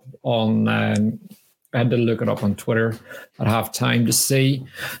it up on. I had to look it up on Twitter at halftime to see.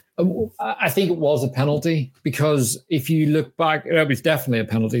 I think it was a penalty, because if you look back, it was definitely a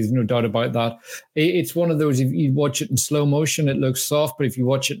penalty. There's no doubt about that. It's one of those, if you watch it in slow motion, it looks soft, but if you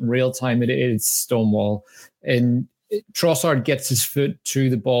watch it in real time, it's stonewall. And Trossard gets his foot to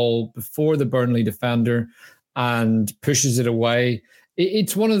the ball before the Burnley defender and pushes it away.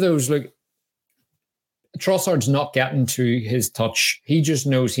 It's one of those, like, Trossard's not getting to his touch. He just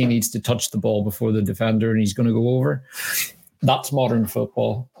knows he needs to touch the ball before the defender and he's going to go over. That's modern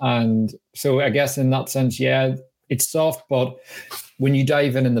football. And so I guess in that sense, yeah, it's soft, but when you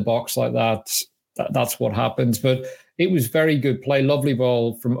dive in the box like that, that's what happens. But it was very good play. Lovely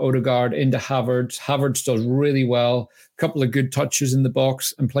ball from Odegaard into Havertz. Havertz does really well. A couple of good touches in the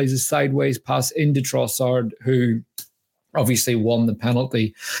box and plays a sideways pass into Trossard, who obviously won the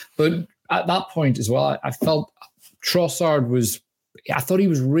penalty. But at that point as well, I felt Trossard I thought he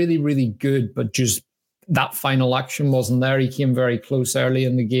was really, really good, but just that final action wasn't there. He came very close early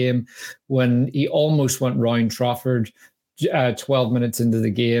in the game when he almost went round Trafford 12 minutes into the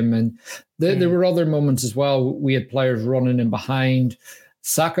game. And there were other moments as well. We had players running in behind.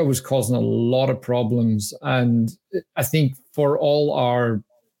 Saka was causing a lot of problems. And I think for all our,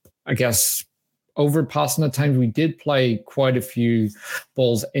 I guess, overpassing at times, we did play quite a few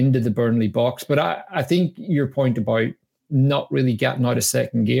balls into the Burnley box. But I think your point about not really getting out of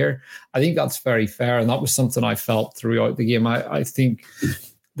second gear, I think that's very fair. And that was something I felt throughout the game. I think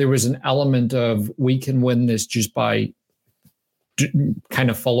there was an element of, we can win this just by kind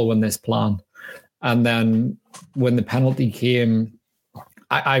of following this plan. And then when the penalty came,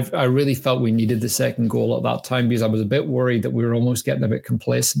 I really felt we needed the second goal at that time, because I was a bit worried that we were almost getting a bit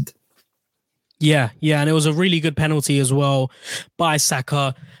complacent. Yeah, and it was a really good penalty as well by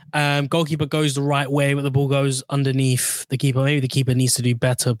Saka. Goalkeeper goes the right way, but the ball goes underneath the keeper. Maybe the keeper needs to do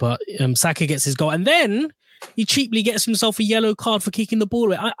better, but Saka gets his goal, and then he cheaply gets himself a yellow card for kicking the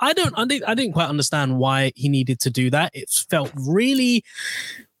ball away. I didn't quite understand why he needed to do that. It felt really,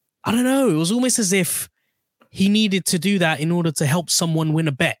 I don't know. It was almost as if he needed to do that in order to help someone win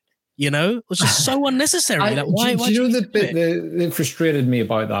a bet. You know, it was just so unnecessary. Why do you know the bit that frustrated me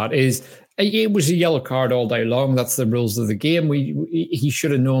about that is it was a yellow card all day long. That's the rules of the game. He should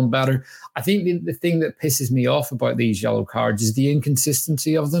have known better. I think the thing that pisses me off about these yellow cards is the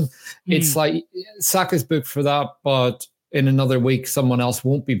inconsistency of them. It's like Saka's booked for that, but in another week, someone else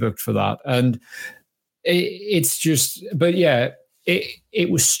won't be booked for that. And it's just, but yeah, it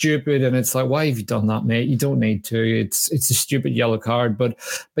was stupid. And it's like, why have you done that, mate? You don't need to. It's a stupid yellow card. But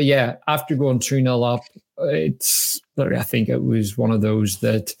yeah, after going 3-0 up, I think it was one of those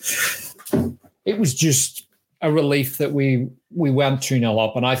that it was just a relief that we went 2-0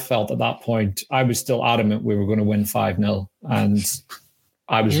 up. And I felt at that point, I was still adamant we were going to win 5-0. And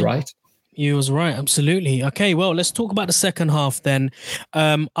I was right. You was right, absolutely. Okay, well, let's talk about the second half then.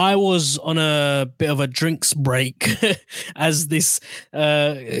 I was on a bit of a drinks break as this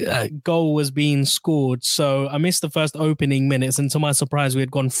goal was being scored. So I missed the first opening minutes, and to my surprise, we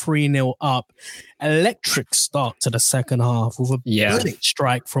had gone 3-0 up. Electric start to the second half with a brilliant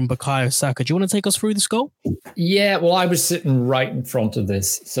strike from Bukayo Saka. Do you want to take us through this goal? Yeah, well, I was sitting right in front of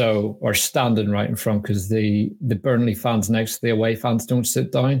this, or standing right in front, because the Burnley fans next to the away fans don't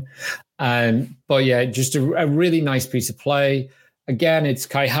sit down. But yeah, just a really nice piece of play. Again, it's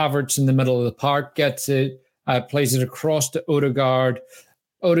Kai Havertz in the middle of the park, gets it, plays it across to Odegaard.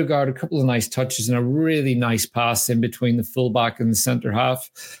 Odegaard, a couple of nice touches and a really nice pass in between the fullback and the centre half.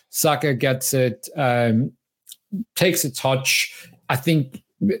 Saka gets it, takes a touch. I think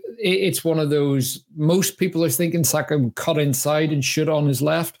it's one of those, most people are thinking Saka would cut inside and shoot on his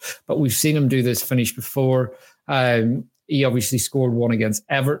left, but we've seen him do this finish before. He obviously scored one against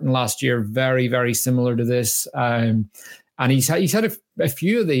Everton last year, very, very similar to this. And he's had a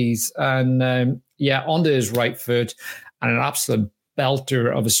few of these. And onto his right foot, and an absolute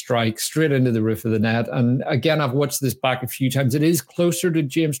belter of a strike straight into the roof of the net. And again, I've watched this back a few times. It is closer to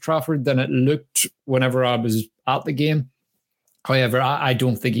James Trafford than it looked whenever I was at the game. However, I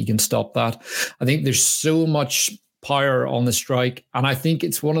don't think he can stop that. I think there's so much power on the strike, and I think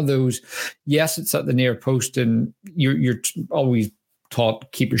it's one of those, yes, it's at the near post, and you're always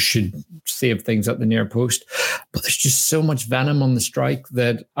taught keepers should save things at the near post, but there's just so much venom on the strike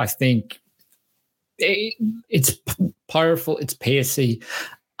that I think it's powerful, it's pacey,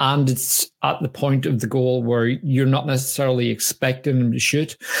 and it's at the point of the goal where you're not necessarily expecting him to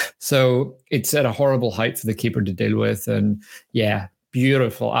shoot, so it's at a horrible height for the keeper to deal with. And yeah,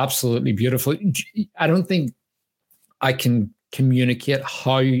 beautiful, absolutely beautiful. I don't think I can communicate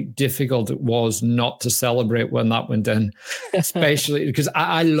how difficult it was not to celebrate when that went in, especially because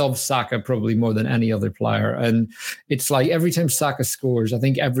I love Saka probably more than any other player. And it's like every time Saka scores, I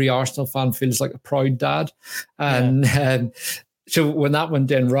think every Arsenal fan feels like a proud dad. And so when that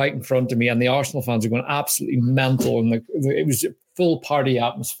went in right in front of me, and the Arsenal fans are going absolutely mental, and it was a full party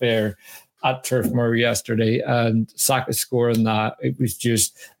atmosphere at Turf Moor yesterday, and Saka scoring that, it was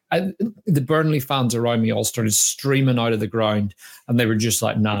just... the Burnley fans around me all started streaming out of the ground, and they were just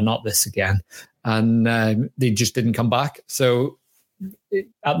like, nah, not this again. And they just didn't come back. So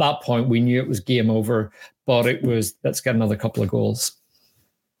at that point, we knew it was game over, but it was, let's get another couple of goals.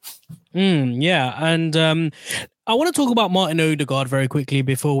 And I want to talk about Martin Odegaard very quickly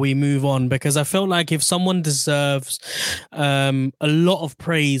before we move on, because I felt like if someone deserves a lot of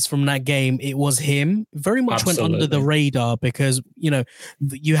praise from that game, it was him. Very much Absolutely. Went under the radar because, you know,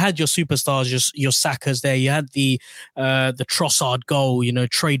 you had your superstars, your Sakas there. You had the Trossard goal, you know,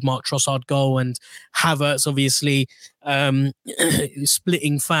 trademark Trossard goal, and Havertz obviously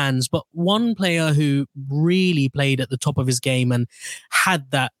splitting fans. But one player who really played at the top of his game and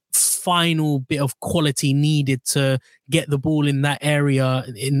had that final bit of quality needed to get the ball in that area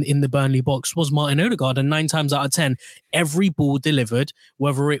in the Burnley box was Martin Odegaard. And 9 times out of 10, every ball delivered,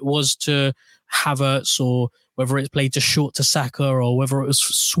 whether it was to Havertz or whether it's played to short to Saka or whether it was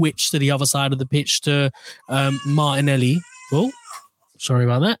switched to the other side of the pitch to Martinelli. Oh, sorry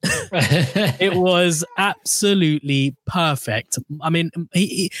about that. It was absolutely perfect. I mean,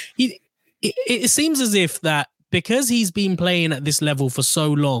 it seems as if that because he's been playing at this level for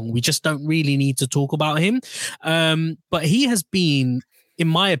so long, we just don't really need to talk about him. But he has been, in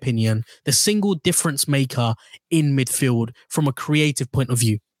my opinion, the single difference maker in midfield from a creative point of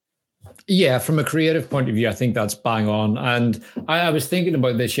view. Yeah, from a creative point of view, I think that's bang on. And I was thinking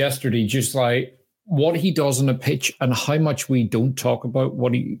about this yesterday, just like what he does on a pitch and how much we don't talk about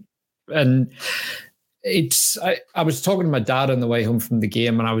what he and I was talking to my dad on the way home from the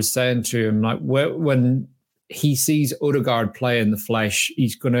game, and I was saying to him, like, when he sees Odegaard play in the flesh,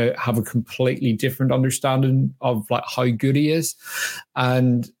 he's going to have a completely different understanding of like how good he is.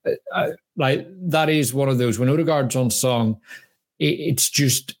 And like that is one of those, when Odegaard's on song, it's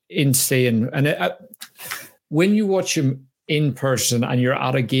just insane. And when you watch him in person and you're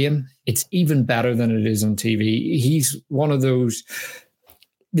at a game, it's even better than it is on TV. He's one of those,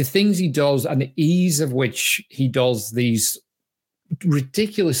 the things he does and the ease of which he does these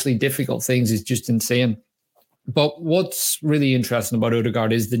ridiculously difficult things is just insane. But what's really interesting about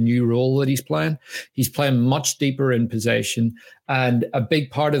Odegaard is the new role that he's playing. He's playing much deeper in possession. And a big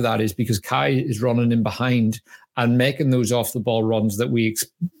part of that is because Kai is running in behind and making those off the ball runs that we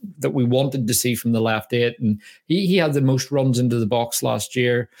wanted to see from the left eight. And he had the most runs into the box last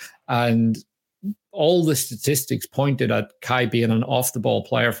year. And all the statistics pointed at Kai being an off the ball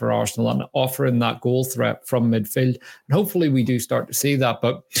player for Arsenal and offering that goal threat from midfield. And hopefully we do start to see that.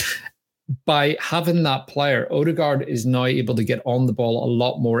 But by having that player, Odegaard is now able to get on the ball a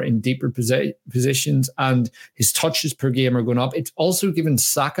lot more in deeper positions, and his touches per game are going up. It's also given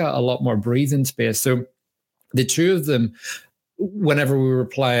Saka a lot more breathing space. So the two of them, whenever we were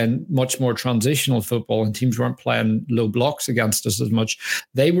playing much more transitional football and teams weren't playing low blocks against us as much,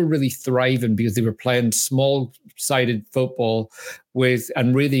 they were really thriving because they were playing small-sided football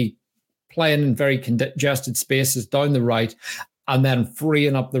and really playing in very congested spaces down the right, and then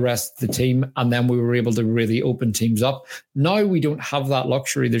freeing up the rest of the team. And then we were able to really open teams up. Now we don't have that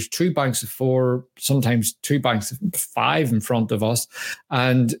luxury. There's two banks of four, sometimes two banks of five in front of us.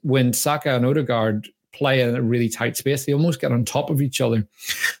 And when Saka and Odegaard play in a really tight space, they almost get on top of each other.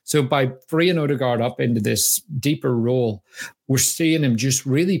 So by freeing Odegaard up into this deeper role, we're seeing him just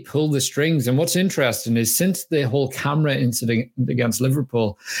really pull the strings. And what's interesting is since the whole camera incident against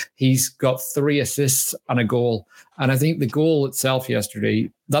Liverpool, he's got 3 assists and a goal. And I think the goal itself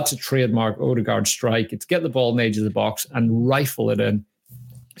yesterday, that's a trademark Odegaard strike. It's get the ball in the edge of the box and rifle it in.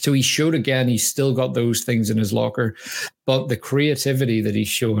 So he showed again, he's still got those things in his locker, but the creativity that he's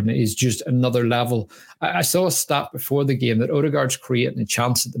shown is just another level. I saw a stat before the game that Odegaard's creating a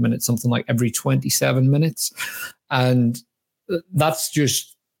chance at the minute, something like every 27 minutes. And that's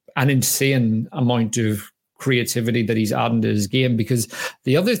just an insane amount of creativity that he's adding to his game, because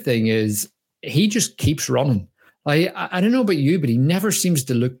the other thing is he just keeps running. I don't know about you, but he never seems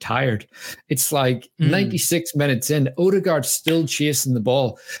to look tired. It's like 96 minutes in, Odegaard's still chasing the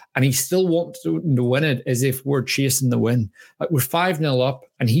ball, and he still wants to win it as if we're chasing the win. Like we're 5-0 up,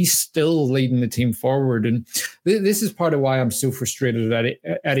 and he's still leading the team forward. And this is part of why I'm so frustrated at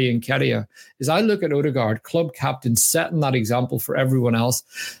Eddie Nketiah, is I look at Odegaard, club captain, setting that example for everyone else,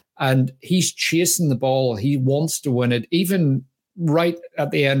 and he's chasing the ball. He wants to win it. Even right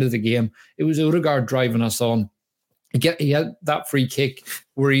at the end of the game, it was Odegaard driving us on. He had that free kick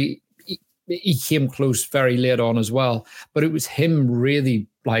where he came close very late on as well. But it was him really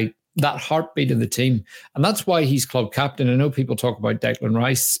like that heartbeat of the team. And that's why he's club captain. I know people talk about Declan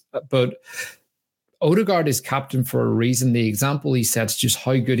Rice, but Odegaard is captain for a reason. The example he sets just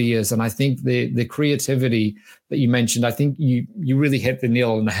how good he is. And I think the creativity that you mentioned, I think you really hit the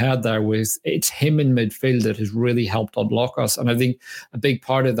nail on the head there with it's him in midfield that has really helped unlock us. And I think a big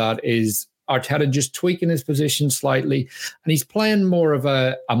part of that is Arteta just tweaking his position slightly, and he's playing more of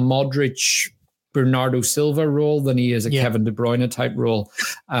a Modric, Bernardo Silva role than he is a Kevin De Bruyne type role.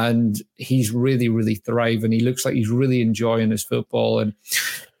 And he's really, really thriving. He looks like he's really enjoying his football, and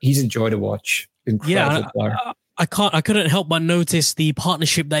he's a joy to watch. Incredible player. I couldn't help but notice the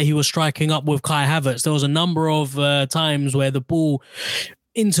partnership that he was striking up with Kai Havertz. There was a number of times where the ball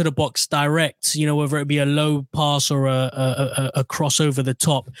into the box direct, whether it be a low pass or a cross over the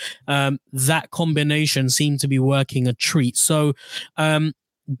top, that combination seemed to be working a treat. So good.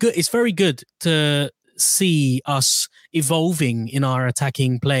 It's very good to see us evolving in our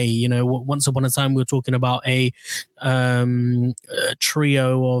attacking play. Once upon a time, we were talking about a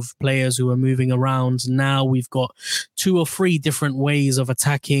trio of players who are moving around. Now we've got 2 or 3 different ways of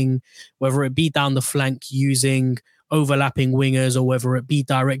attacking, whether it be down the flank using overlapping wingers, or whether it be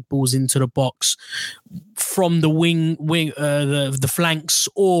direct balls into the box from the the flanks,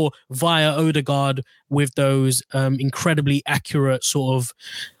 or via Odegaard with those incredibly accurate sort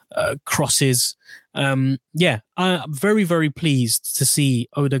of crosses. I'm very, very pleased to see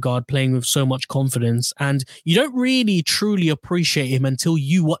Odegaard playing with so much confidence, and you don't really truly appreciate him until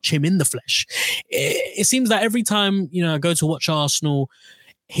you watch him in the flesh. It seems that every time I go to watch Arsenal,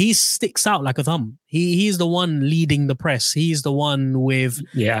 he sticks out like a thumb. He's the one leading the press. He's the one with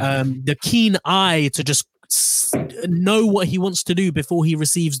the keen eye to just know what he wants to do before he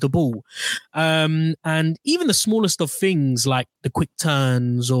receives the ball. And even the smallest of things like the quick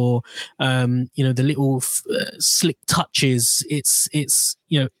turns or, the little slick touches, it's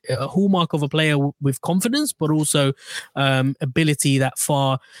a hallmark of a player with confidence, but also ability that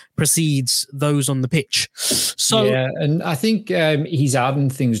far precedes those on the pitch. So yeah, and I think he's adding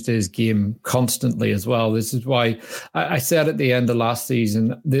things to his game constantly as well. This is why I said at the end of last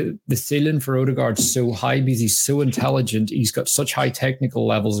season, the ceiling for Odegaard's so high because he's so intelligent. He's got such high technical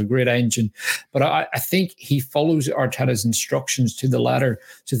levels, a great engine. But I think he follows Arteta's instructions to the letter.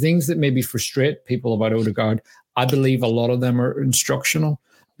 So things that maybe frustrate people about Odegaard, I believe a lot of them are instructional,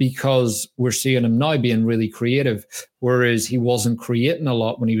 because we're seeing him now being really creative, whereas he wasn't creating a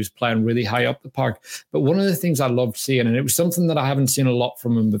lot when he was playing really high up the park. But one of the things I loved seeing, and it was something that I haven't seen a lot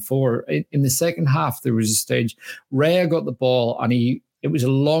from him before, in the second half, there was a stage, Raya got the ball and it was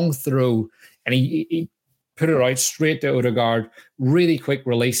a long throw and he put it out straight to Odegaard, really quick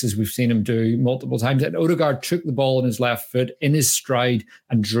releases we've seen him do multiple times. And Odegaard took the ball in his left foot in his stride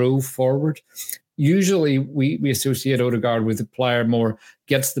and drove forward. Usually we associate Odegaard with a player more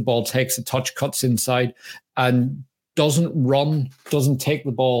gets the ball, takes a touch, cuts inside, and doesn't run, doesn't take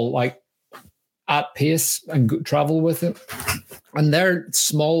the ball like at pace and travel with it. And they're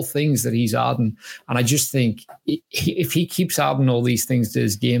small things that he's adding. And I just think if he keeps adding all these things to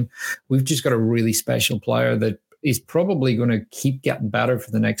his game, we've just got a really special player that is probably going to keep getting better for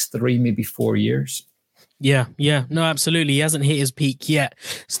the next 3, maybe 4 years. Yeah. No, absolutely. He hasn't hit his peak yet.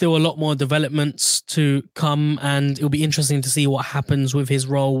 Still a lot more developments to come, and it'll be interesting to see what happens with his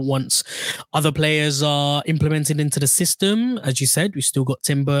role once other players are implemented into the system. As you said, we've still got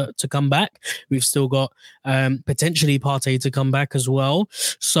Timber to come back. We've still got potentially Partey to come back as well.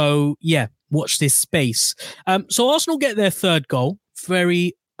 So, yeah, watch this space. So Arsenal get their third goal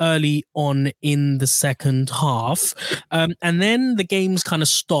very early on in the second half. And then the game's kind of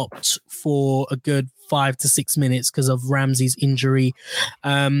stopped for a good 5 to 6 minutes because of Ramsey's injury.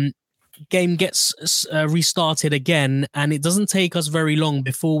 Game gets restarted again, and it doesn't take us very long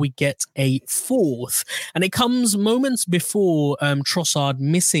before we get a fourth. And it comes moments before Trossard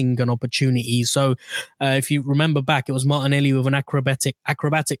missing an opportunity. So if you remember back, it was Martinelli with an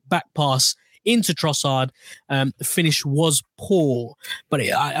acrobatic back pass into Trossard. The finish was poor, but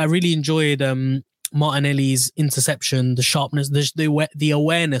I really enjoyed Martinelli's interception, the sharpness, the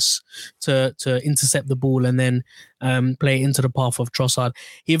awareness to intercept the ball and then play it into the path of Trossard.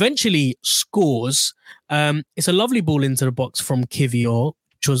 He eventually scores. It's a lovely ball into the box from Kivior,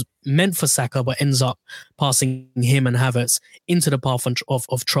 which was meant for Saka, but ends up passing him and Havertz into the path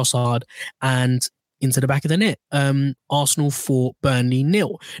of Trossard and into the back of the net. Arsenal 4, Burnley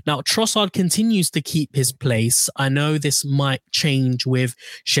 0. Now, Trossard continues to keep his place. I know this might change with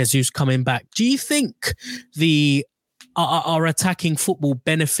Jesus coming back. Do you think our attacking football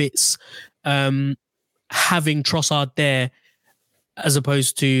benefits having Trossard there as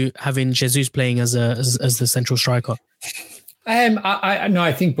opposed to having Jesus playing as the central striker?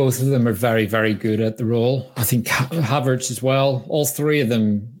 I think both of them are very, very good at the role. I think Havertz as well. All three of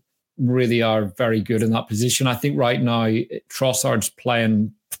them really are very good in that position. I think right now Trossard's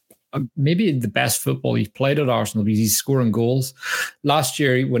playing maybe the best football he's played at Arsenal because he's scoring goals. Last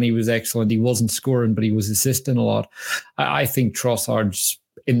year when he was excellent, he wasn't scoring, but he was assisting a lot. I think Trossard's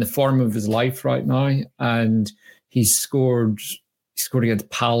in the form of his life right now, and he scored against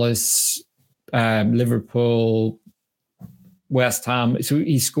Palace, Liverpool, West Ham. So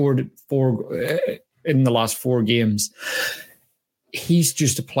he scored 4 in the last 4 games. He's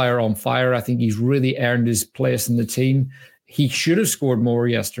just a player on fire. I think he's really earned his place in the team. He should have scored more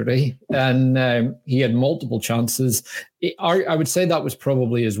yesterday, and he had multiple chances. I would say that was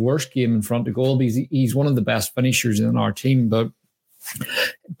probably his worst game in front of goal because he's one of the best finishers in our team. But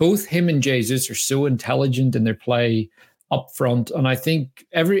both him and Jesus are so intelligent in their play up front. And I think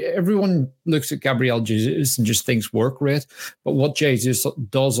everyone looks at Gabriel Jesus and just thinks work rate. But what Jesus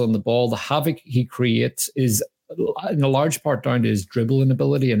does on the ball, the havoc he creates is in a large part down to his dribbling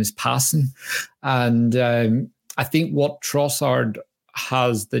ability and his passing. And I think what Trossard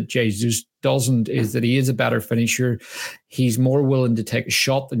has that Jesus doesn't is that he is a better finisher. He's more willing to take a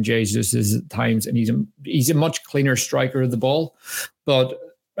shot than Jesus is at times, and he's a much cleaner striker of the ball. But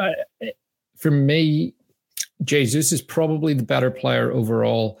for me, Jesus is probably the better player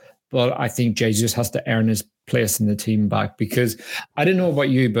overall, but I think Jesus has to earn his place in the team back, because I don't know about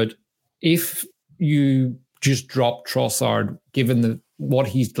you, but if you just drop Trossard, given what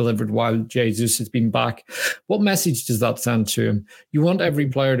he's delivered while Jesus has been back. What message does that send to him? You want every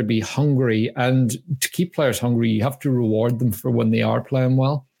player to be hungry, and to keep players hungry, you have to reward them for when they are playing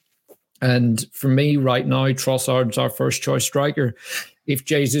well. And for me right now, Trossard's our first choice striker. If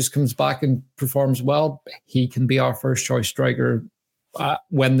Jesus comes back and performs well, he can be our first choice striker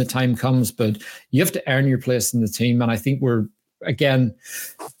when the time comes. But you have to earn your place in the team. And I think we're, again,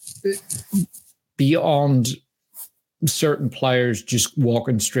 beyond certain players just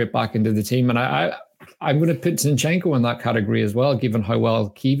walking straight back into the team. And I'm going to put Zinchenko in that category as well, given how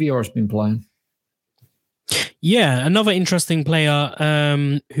well Kivior's been playing. Yeah, another interesting player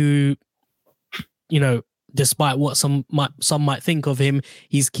who, despite what some might think of him,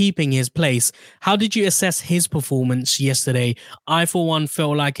 he's keeping his place. How did you assess his performance yesterday? I, for one,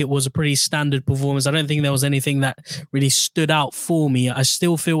 felt like it was a pretty standard performance. I don't think there was anything that really stood out for me. I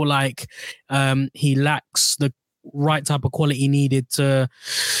still feel like he lacks the right type of quality needed to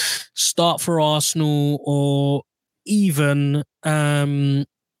start for Arsenal, or even be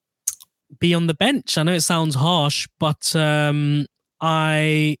on the bench. I know it sounds harsh, but I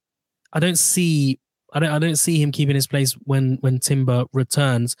don't see him keeping his place when Timber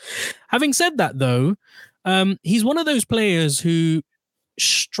returns. Having said that, though, he's one of those players who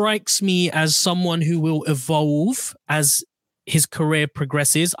strikes me as someone who will evolve as his career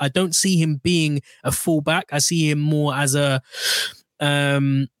progresses. I don't see him being a fullback. I see him more as a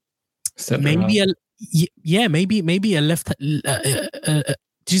maybe a left.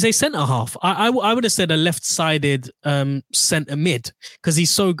 Did you say centre half? I would have said a left-sided centre mid, because he's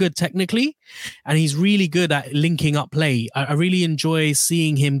so good technically, and he's really good at linking up play. I really enjoy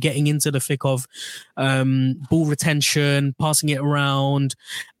seeing him getting into the thick of ball retention, passing it around,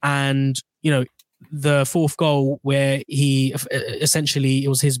 and the fourth goal where he essentially, it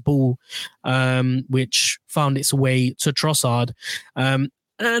was his ball which found its way to Trossard. A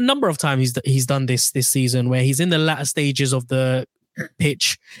number of times he's done this season, where he's in the latter stages of the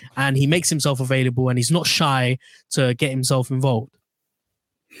pitch and he makes himself available, and he's not shy to get himself involved.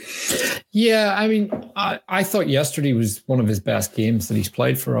 Yeah, I mean, I thought yesterday was one of his best games that he's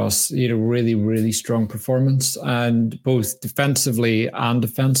played for us. He had a really, really strong performance, and both defensively and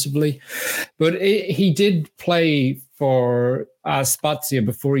offensively. But he did play for Spezia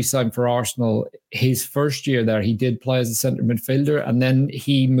before he signed for Arsenal. His first year there, he did play as a centre midfielder, and then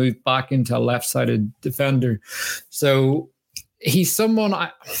he moved back into a left-sided defender. So he's someone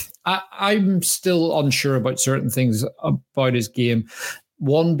I'm still unsure about certain things about his game.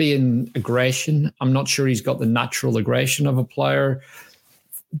 One being aggression. I'm not sure he's got the natural aggression of a player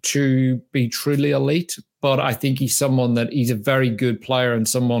to be truly elite, but I think he's someone that he's a very good player, and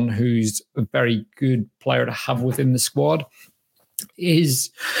someone who's a very good player to have within the squad.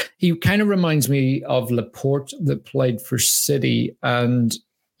 He kind of reminds me of Laporte that played for City, and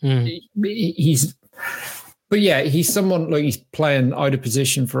he's someone, like, he's playing out of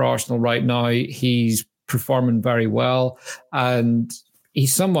position for Arsenal right now. He's performing very well, and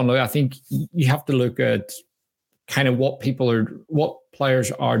he's someone, like, I think you have to look at kind of what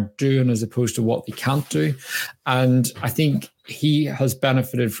players are doing as opposed to what they can't do. And I think he has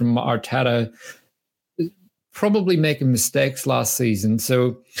benefited from Arteta probably making mistakes last season.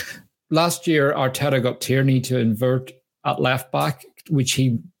 So last year, Arteta got Tierney to invert at left back, which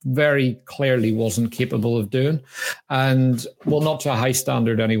he very clearly wasn't capable of doing. And, well, not to a high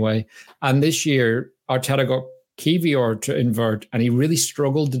standard anyway. And this year, Arteta got Kivior to invert, and he really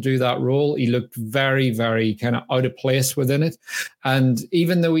struggled to do that role. He looked very, very kind of out of place within it. And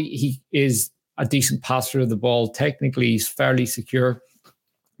even though he is a decent passer of the ball, technically he's fairly secure.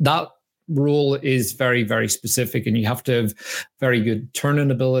 That role is very, very specific, and you have to have very good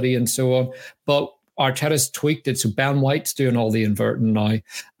turning ability and so on. But Arteta's tweaked it, so Ben White's doing all the inverting now,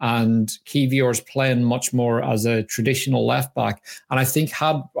 and Kivior's playing much more as a traditional left back. And I think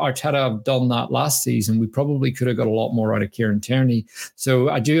had Arteta done that last season, we probably could have got a lot more out of Kieran Tierney. So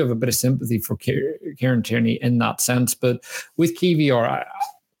I do have a bit of sympathy for Kieran Tierney in that sense. But with Kivior,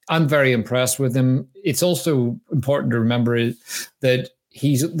 I'm very impressed with him. It's also important to remember that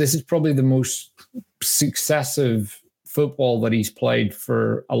this is probably the most successive football that he's played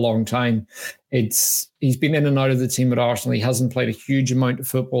for a long time. He's been in and out of the team at Arsenal. He hasn't played a huge amount of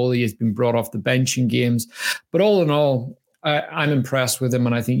football. He has been brought off the bench in games. But all in all, I'm impressed with him,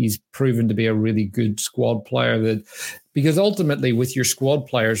 and I think he's proven to be a really good squad player. Because ultimately, with your squad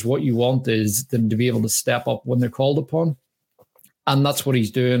players, what you want is them to be able to step up when they're called upon. And that's what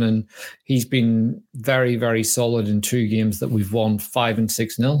he's doing. And he's been very, very solid in 2 games that we've won 5 and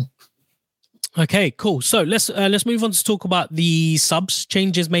 6-0. Okay, cool. So let's move on to talk about the subs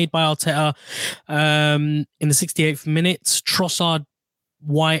changes made by Arteta in the 68th minute. Trossard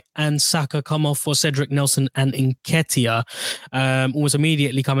White and Saka come off for Cedric Nelson and Nketiah. Almost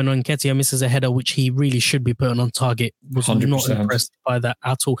immediately coming on, Nketiah misses a header, which he really should be putting on target. Was 100%. not impressed by that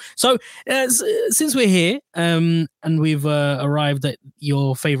at all. So since we're here and we've arrived at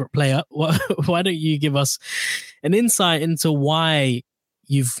your favorite player, why don't you give us an insight into why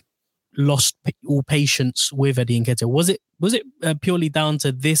you've lost all patience with Eddie Nketiah? Was it purely down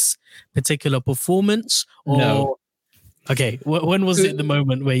to this particular performance, or no? Okay, when was it the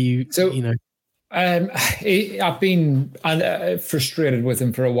moment where I've been frustrated with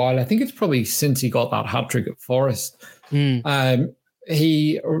him for a while. I think it's probably since he got that hat trick at Forest. Sheffield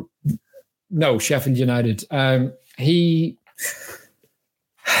United.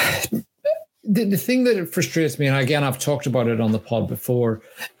 The thing that frustrates me, and again, I've talked about it on the pod before,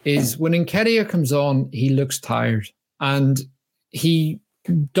 is when Nketiah comes on, he looks tired and he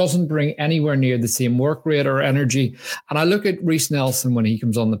doesn't bring anywhere near the same work rate or energy. And I look at Reece Nelson when he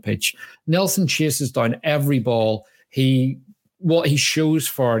comes on the pitch. Nelson chases down every ball. He shows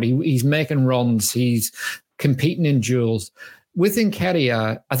for it. He's making runs. He's competing in duels. With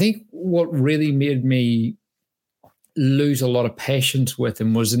Nketiah, I think what really made me lose a lot of patience with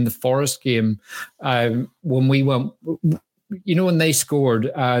him was in the Forest game when we went, when they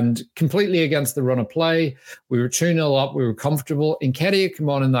scored and completely against the run of play. We were 2-0 up. We were comfortable. Nketiah came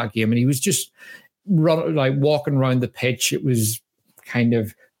on in that game and he was just walking around the pitch. It was kind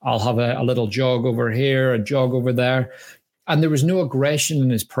of, I'll have a little jog over here, a jog over there. And there was no aggression in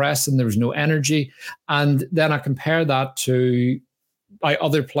his press and there was no energy. And then I compare that to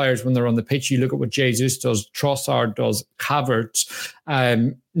other players when they're on the pitch. You look at what Jesus does, Trossard does, Havertz,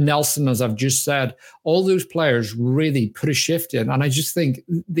 Nelson, as I've just said. All those players really put a shift in. And I just think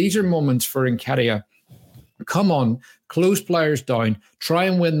these are moments for Nketiah. Come on, close players down, try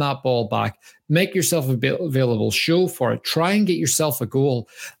and win that ball back, make yourself available, show for it, try and get yourself a goal.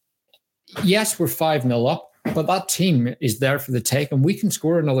 Yes, we're 5-0 up, but that team is there for the take and we can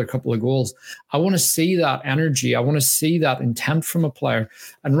score another couple of goals. I want to see that energy. I want to see that intent from a player.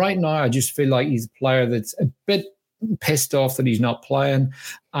 And right now, I just feel like he's a player that's a bit pissed off that he's not playing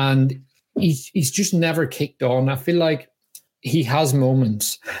and he's just never kicked on. I feel like he has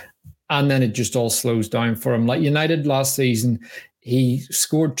moments and then it just all slows down for him. Like United last season, he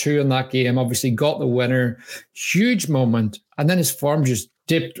scored 2 in that game, obviously got the winner, huge moment. And then his form just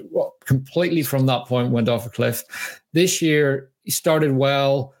dipped completely from that point, went off a cliff. This year, he started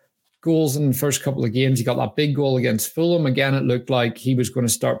well, goals in the first couple of games. He got that big goal against Fulham. Again, it looked like he was going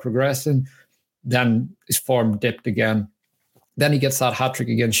to start progressing. Then his form dipped again. Then he gets that hat-trick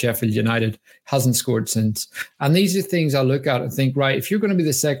against Sheffield United, hasn't scored since. And these are things I look at and think, right, if you're going to be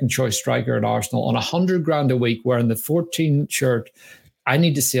the second choice striker at Arsenal on $100,000 a week wearing the 14 shirt, I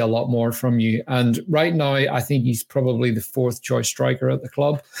need to see a lot more from you. And right now, I think he's probably the 4th choice striker at the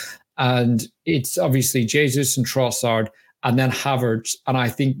club. And it's obviously Jesus and Trossard and then Havertz. And I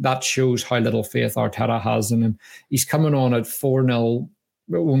think that shows how little faith Arteta has in him. He's coming on at 4-0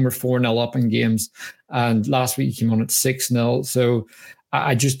 when we're 4-0 up in games. And last week he came on at 6-0. So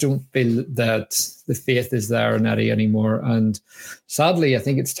I just don't feel that the faith is there in Eddie anymore. And sadly, I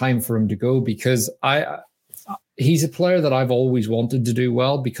think it's time for him to go because he's a player that I've always wanted to do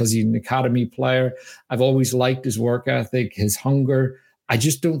well because he's an academy player. I've always liked his work ethic, his hunger. I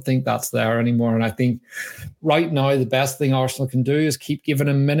just don't think that's there anymore. And I think right now the best thing Arsenal can do is keep giving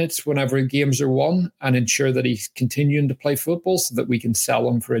him minutes whenever games are won and ensure that he's continuing to play football so that we can sell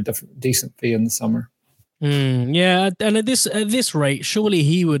him for a decent fee in the summer. Yeah, and at this rate, surely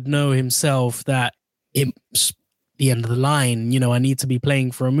he would know himself that it's the end of the line. I need to be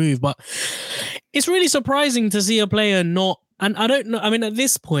playing for a move. But it's really surprising to see a player not. And I don't know. I mean, at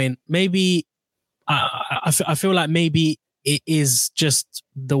this point, maybe I feel like maybe it is just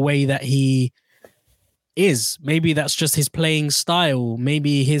the way that he is. Maybe that's just his playing style.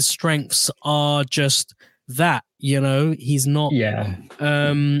 Maybe his strengths are just that. He's not. Yeah.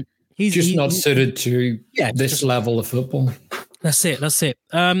 He's not suited to this level of football. That's it.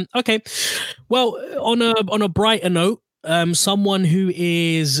 Okay. Well, on a brighter note, someone who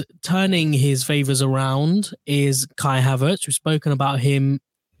is turning his favors around is Kai Havertz. We've spoken about him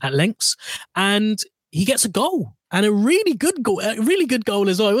at length, and he gets a goal. And a really good goal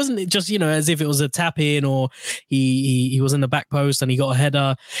as well. It wasn't just, as if it was a tap in or he was in the back post and he got a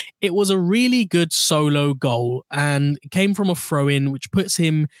header. It was a really good solo goal and it came from a throw in, which puts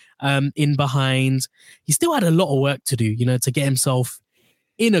him in behind. He still had a lot of work to do, to get himself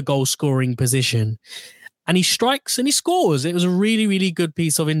in a goal scoring position. and he strikes and he scores. It was a really, really good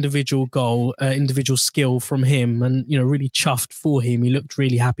piece of individual skill from him, and really chuffed for him. He looked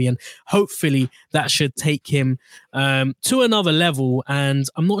really happy, and hopefully that should take him to another level. And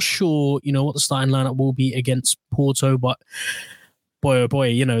I'm not sure, what the starting lineup will be against Porto, but boy, oh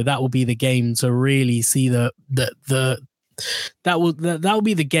boy, that will be the game to really see that will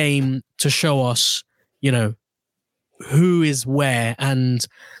be the game to show us, who is where, and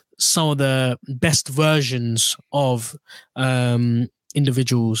some of the best versions of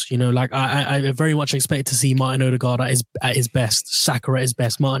individuals. I very much expect to see Martin Odegaard at his best, Saka at his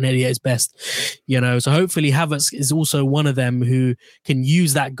best, Martinelli at his best. So hopefully Havertz is also one of them who can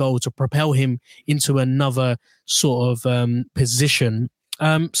use that goal to propel him into another sort of position.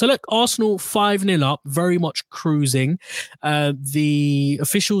 So look, Arsenal 5-0 up, very much cruising. The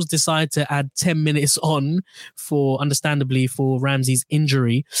officials decide to add 10 minutes on understandably, for Ramsey's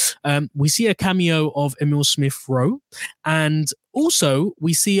injury. We see a cameo of Emile Smith-Rowe, and also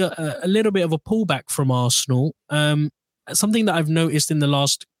we see a little bit of a pullback from Arsenal. Something that I've noticed in the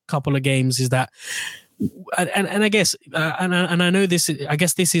last couple of games is that, and I guess, and I know this, I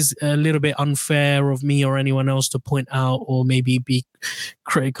guess this is a little bit unfair of me or anyone else to point out or maybe be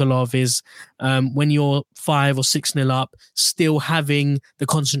critical of, is when you're 5 or 6-0 up, still having the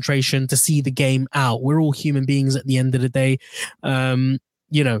concentration to see the game out. We're all human beings at the end of the day.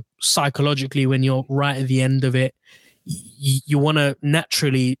 Psychologically, when you're right at the end of it, you want to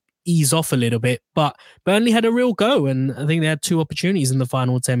naturally ease off a little bit, but Burnley had a real go, and I think they had 2 opportunities in the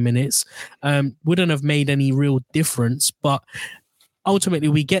final 10 minutes. Wouldn't have made any real difference, but ultimately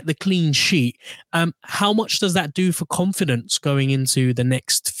we get the clean sheet. How much does that do for confidence going into the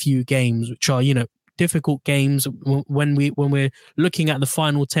next few games, which are, difficult games? When we're looking at the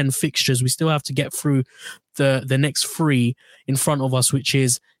final 10 fixtures, we still have to get through the next 3 in front of us, which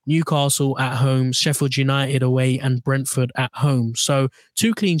is Newcastle at home, Sheffield United away, and Brentford at home. So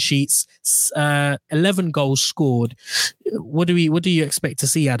 2 clean sheets, 11 goals scored. What do you expect to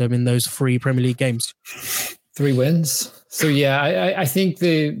see, Adam, in those 3 Premier League games? 3 wins. So yeah, I think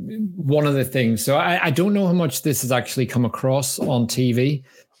one of the things, so I don't know how much this has actually come across on TV.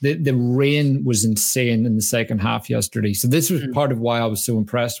 The rain was insane in the second half yesterday. So this was part of why I was so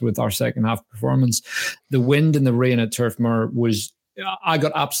impressed with our second half performance. The wind and the rain at Turf Moor I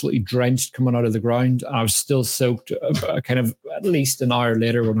got absolutely drenched coming out of the ground. I was still soaked kind of at least an hour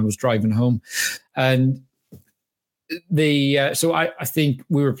later when I was driving home. And so I think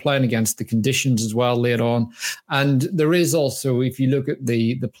we were playing against the conditions as well late on. And there is also, if you look at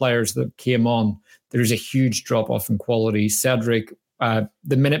the players that came on, there's a huge drop off in quality. Cedric,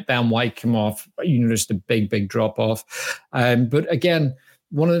 the minute Ben White came off, you noticed a big drop off. But again,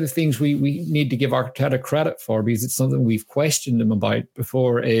 one of the things we need to give Arteta credit for, because it's something we've questioned him about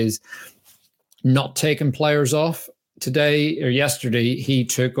before, is not taking players off. Today or yesterday, he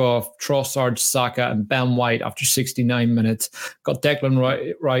took off Trossard, Saka, and Ben White after 69 minutes, got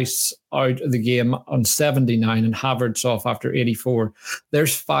Declan Rice out of the game on 79 and Havertz off after 84.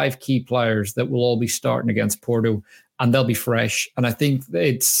 There's 5 key players that will all be starting against Porto, and they'll be fresh. And I think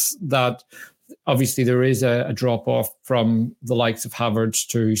it's that obviously there is a drop-off from the likes of Havertz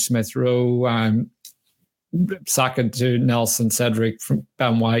to Smith-Rowe, Saka to Nelson, Cedric from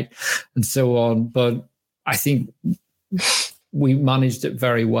Ben White, and so on. But I think we managed it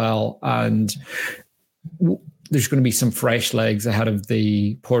very well, and there's going to be some fresh legs ahead of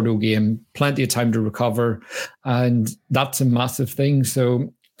the Porto game, plenty of time to recover, and that's a massive thing.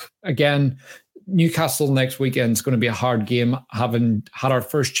 So again, Newcastle next weekend is going to be a hard game, having had our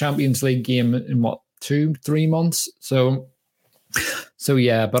first Champions League game in 2-3 months. So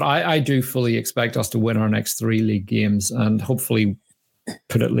yeah, but I do fully expect us to win our next 3 league games and hopefully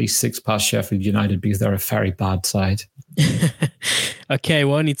put at least 6 past Sheffield United, because they're a very bad side. Okay,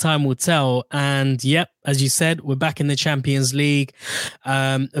 well, only time will tell. And yep, as you said, we're back in the Champions League.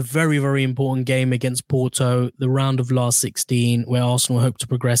 A very, very important game against Porto, the round of last 16, where Arsenal hope to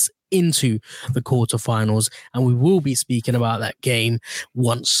progress into the quarterfinals, and we will be speaking about that game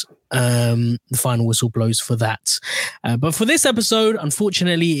once the final whistle blows for that. But for this episode,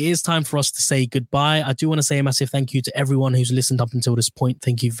 unfortunately, it is time for us to say goodbye. I do want to say a massive thank you to everyone who's listened up until this point.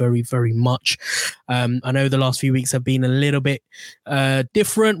 Thank you very, very much. I know the last few weeks have been been a little bit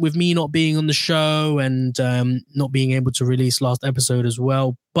different with me not being on the show and not being able to release last episode as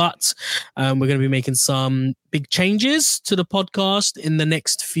well. But we're going to be making some big changes to the podcast in the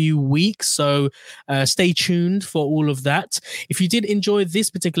next few weeks. So stay tuned for all of that. If you did enjoy this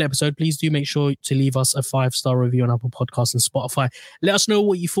particular episode, please do make sure to leave us a 5-star review on Apple Podcasts and Spotify. Let us know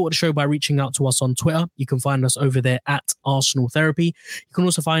what you thought of the show by reaching out to us on Twitter. You can find us over there at Arsenal Therapy. You can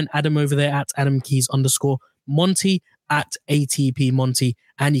also find Adam over there at AdamKeys_Monty, at ATP Monty,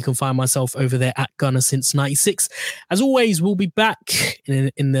 and you can find myself over there at Gunner Since 96. As always, we'll be back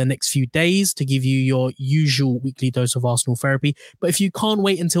in the next few days to give you your usual weekly dose of Arsenal therapy. But if you can't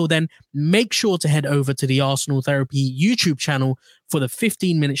wait until then, make sure to head over to the Arsenal Therapy YouTube channel for the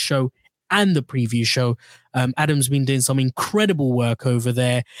 15-minute show and the preview show. Adam's been doing some incredible work over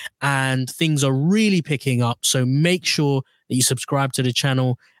there and things are really picking up. So make sure that you subscribe to the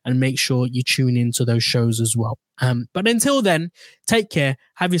channel and make sure you tune into those shows as well. But until then, take care,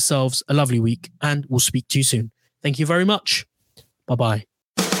 have yourselves a lovely week, and we'll speak to you soon. Thank you very much. Bye-bye.